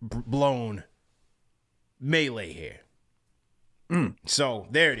full-blown melee here. So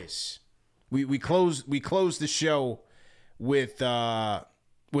there it is. We close the show with the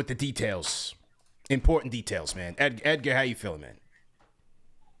details. Important details, man. Edgar, how you feeling, man?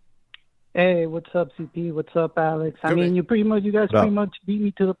 Hey, what's up, CP? What's up, Alex? I mean, you guys pretty much beat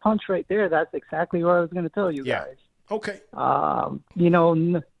me to the punch right there. That's exactly what I was going to tell you guys. Okay. Number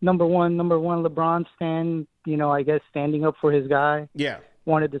one LeBron stand, I guess standing up for his guy. Yeah.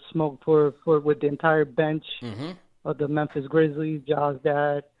 Wanted to smoke for with the entire bench of the Memphis Grizzlies, Ja's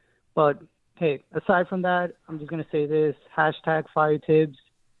dad. But hey, aside from that, I'm just going to say this, #fire Tibbs.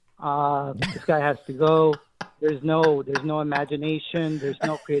 This guy has to go. There's no imagination. There's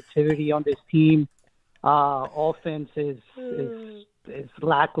no creativity on this team. Offense is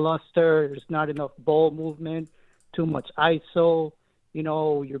lackluster. There's not enough ball movement. Too much ISO.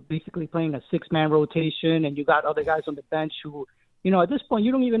 You're basically playing a 6-man rotation, and you got other guys on the bench who, at this point,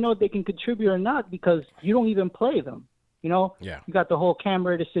 you don't even know if they can contribute or not because you don't even play them. Yeah. You got the whole Cam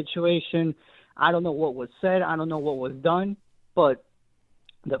Reddish situation. I don't know what was said. I don't know what was done, but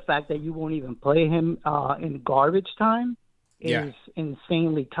the fact that you won't even play him in garbage time is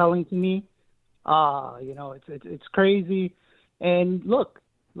insanely telling to me. It's crazy. And look,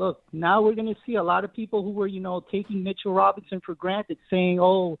 now we're going to see a lot of people who were, taking Mitchell Robinson for granted, saying,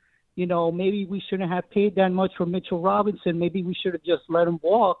 maybe we shouldn't have paid that much for Mitchell Robinson. Maybe we should have just let him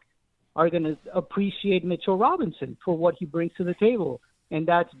walk, are going to appreciate Mitchell Robinson for what he brings to the table. And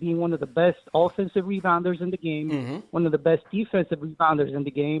that's being one of the best offensive rebounders in the game, one of the best defensive rebounders in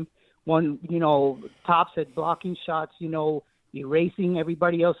the game, tops at blocking shots, erasing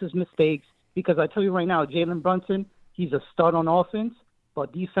everybody else's mistakes. Because I tell you right now, Jalen Brunson, he's a stud on offense,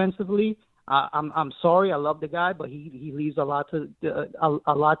 but defensively, I'm sorry, I love the guy, but he leaves a lot to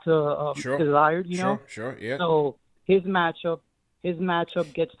desired. Sure, yeah. So his matchup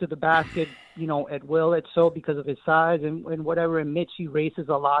gets to the basket, at will. It's so because of his size and whatever. And Mitch erases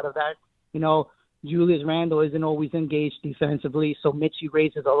a lot of that. Julius Randle isn't always engaged defensively, so Mitch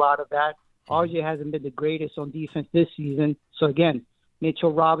erases a lot of that. RJ hasn't been the greatest on defense this season. So again,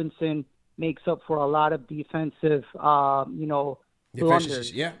 Mitchell Robinson makes up for a lot of defensive,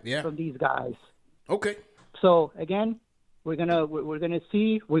 blunders from these guys. Okay. So again, we're gonna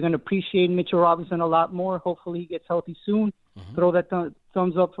appreciate Mitchell Robinson a lot more. Hopefully he gets healthy soon. Throw that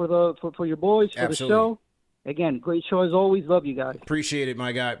thumbs up for your boys, for the show. Again, great show as always. Love you guys. Appreciate it,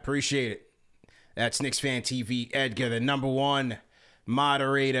 my guy. Appreciate it. That's KnicksFanTV, Edgar, the #1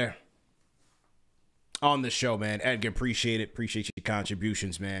 moderator on the show, man. Edgar, appreciate it. Appreciate your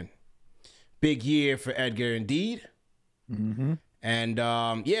contributions, man. Big year for Edgar, indeed. And,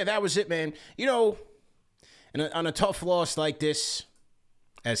 that was it, man. On a tough loss like this,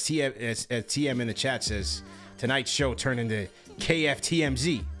 as TM in the chat says, tonight's show turned into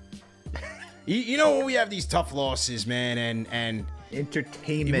KFTMZ. When we have these tough losses, man, and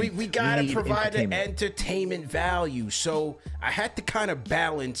entertainment. We gotta provide an entertainment value. So I had to kind of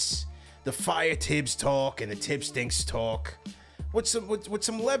balance the Fire Tibbs talk and the Tibbs Stinks talk with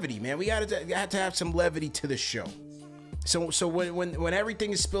some levity, man. We had to have some levity to the show. So when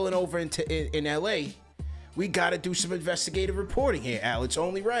everything is spilling over in LA, we gotta do some investigative reporting here, Al. It's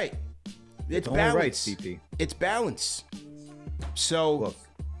only right. It's balance. Right, CP. It's balance. So, look.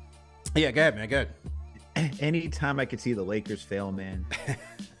 Yeah, go ahead, man. Go ahead. Anytime I could see the Lakers fail, man,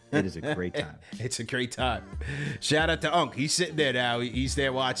 it is a great time. It's a great time. Shout out to Unc. He's sitting there now. He's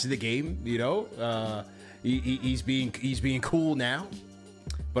there watching the game. He's being cool now.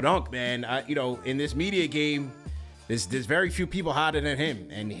 But Unc, man, in this media game, there's very few people hotter than him,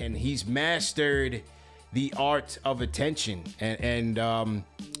 and he's mastered the art of attention. And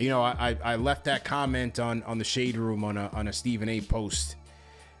I left that comment on the Shade Room on a Stephen A post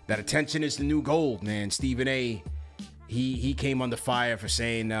that attention is the new gold, man. Stephen A, he came under fire for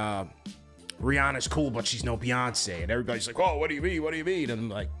saying Rihanna's cool, but she's no Beyonce, and everybody's like, oh, what do you mean? What do you mean? And I'm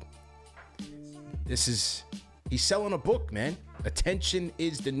like, he's selling a book, man. Attention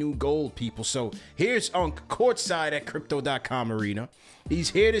is the new gold, people. So here's Unc courtside at Crypto.com Arena. He's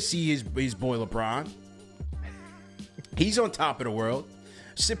here to see his boy LeBron. He's on top of the world,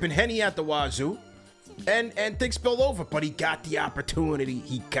 sipping Henny at the wazoo, and things spill over. But he got the opportunity.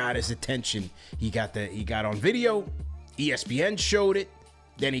 He got his attention. He got on video. ESPN showed it.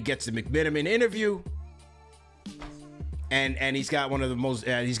 Then he gets the McMillan interview. And he's got one of the most.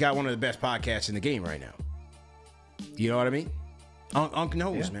 He's got one of the best podcasts in the game right now. You know what I mean? Unc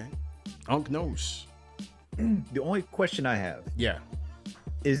knows, man. Unc knows. The only question I have,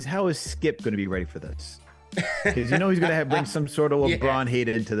 is how is Skip going to be ready for this? Because he's going to bring some sort of LeBron hate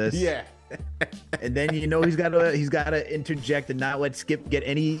into this. Yeah. And then he's got to interject and not let Skip get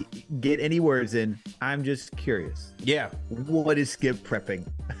any words in. I'm just curious. Yeah. What is Skip prepping?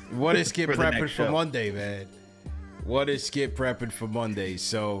 What is Skip prepping for Monday, man? What is Skip prepping for Monday?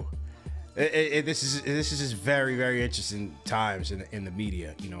 So this is just very, very interesting times in the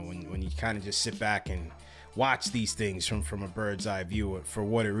media. You know, when you kind of just sit back and watch these things from a bird's eye view for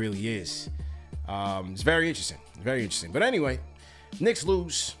what it really is. It's very interesting. Very interesting. But anyway, Knicks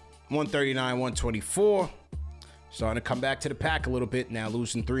lose 139-124. Starting to come back to the pack a little bit now,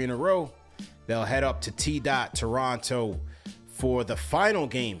 losing 3 in a row. They'll head up to T-Dot Toronto for the final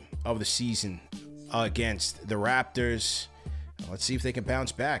game of the season against the Raptors. Let's see if they can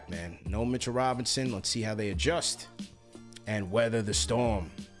bounce back, man. No Mitchell Robinson. Let's see how they adjust and weather the storm.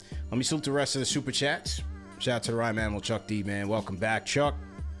 Let me salute the rest of the super chats. Shout out to the Rhyme Animal, Chuck D, man. Welcome back, Chuck.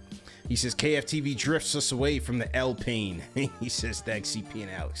 He says, KFTV drifts us away from the L pain. He says, thanks, CP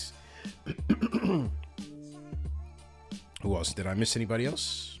and Alex. Who else? Did I miss anybody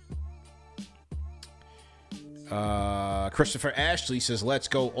else? Christopher Ashley says, let's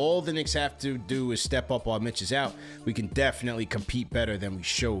go. All the Knicks have to do is step up while Mitch is out. We can definitely compete better than we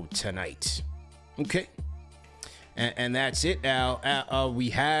showed tonight. Okay. And that's it, Al.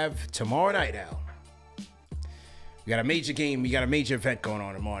 We have tomorrow night, Al. We got a major game. We got a major event going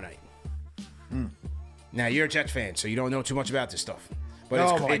on tomorrow night. Now, you're a Jets fan, so you don't know too much about this stuff. But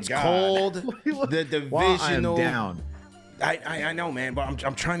it's called the divisional. Well, I am down. I know, man, but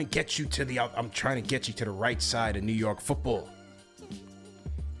I'm trying to get you to the right side of New York football.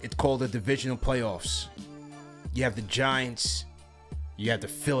 It's called the divisional playoffs. You have the Giants, you have the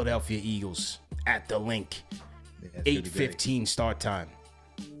Philadelphia Eagles at the link. 8:15 start time.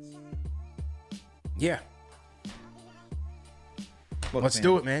 Yeah. Look, Let's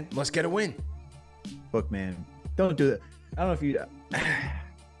do it, man. Let's get a win. Look, man, don't do that. I don't know if you.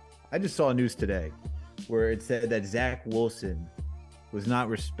 I just saw news today where it said that Zach Wilson was not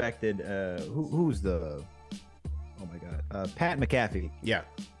respected. Who's the? Oh my God, Pat McAfee. Yeah,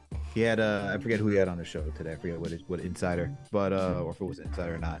 he had. I forget who he had on the show today. I forget what insider, but or if it was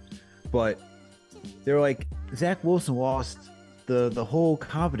insider or not. But they were like, Zach Wilson lost the whole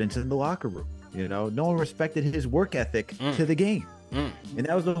confidence in the locker room. You know, no one respected his work ethic to the game. And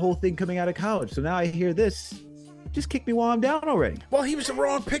that was the whole thing coming out of college. So now I hear this. Just kick me while I'm down already. Well, he was the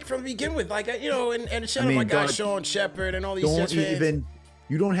wrong pick from the begin with. Like, you know, and shout out my guy Sean Shepard and all these Jets fans.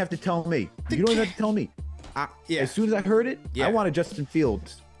 You don't have to tell me. You don't have to tell me. As soon as I heard it, I wanted Justin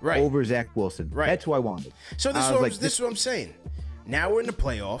Fields over Zach Wilson. Right. That's who I wanted. So this is what I'm saying. Now we're in the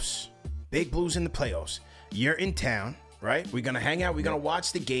playoffs. Big Blues in the playoffs. You're in town, right? We're going to hang out. We're going to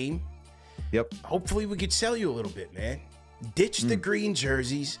watch the game. Yep. Hopefully we could sell you a little bit, man. Ditch the green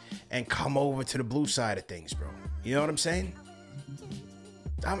jerseys and come over to the blue side of things, bro. You know what I'm saying?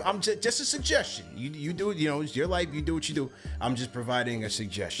 I'm just a suggestion. You do it. You know, it's your life. You do what you do. I'm just providing a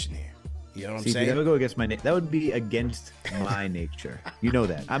suggestion here. You know what I'm saying? That would go against that would be against my nature. You know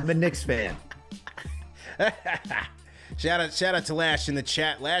that. I'm a Knicks fan. Shout out to Lash in the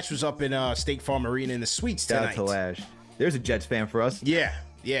chat. Lash was up in State Farm Arena in the suites tonight. Shout out to Lash. There's a Jets fan for us. Yeah.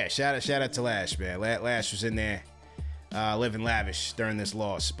 Shout out to Lash, man. Lash was in there. Living lavish during this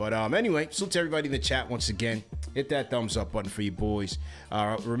loss. But anyway, salute to everybody in the chat once again. Hit that thumbs up button for you boys.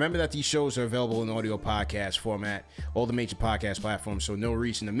 Remember that these shows are available in audio podcast format, all the major podcast platforms, so no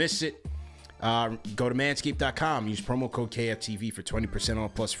reason to miss it. Go to manscaped.com. Use promo code KFTV for 20%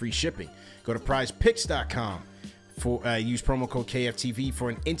 off plus free shipping. Go to prizepicks.com. Use promo code KFTV for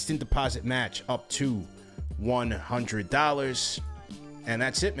an instant deposit match up to $100. And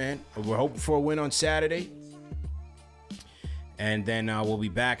that's it, man. We're hoping for a win on Saturday. And then we'll be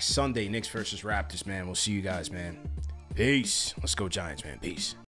back Sunday, Knicks versus Raptors, man. We'll see you guys, man. Peace. Let's go Giants, man. Peace.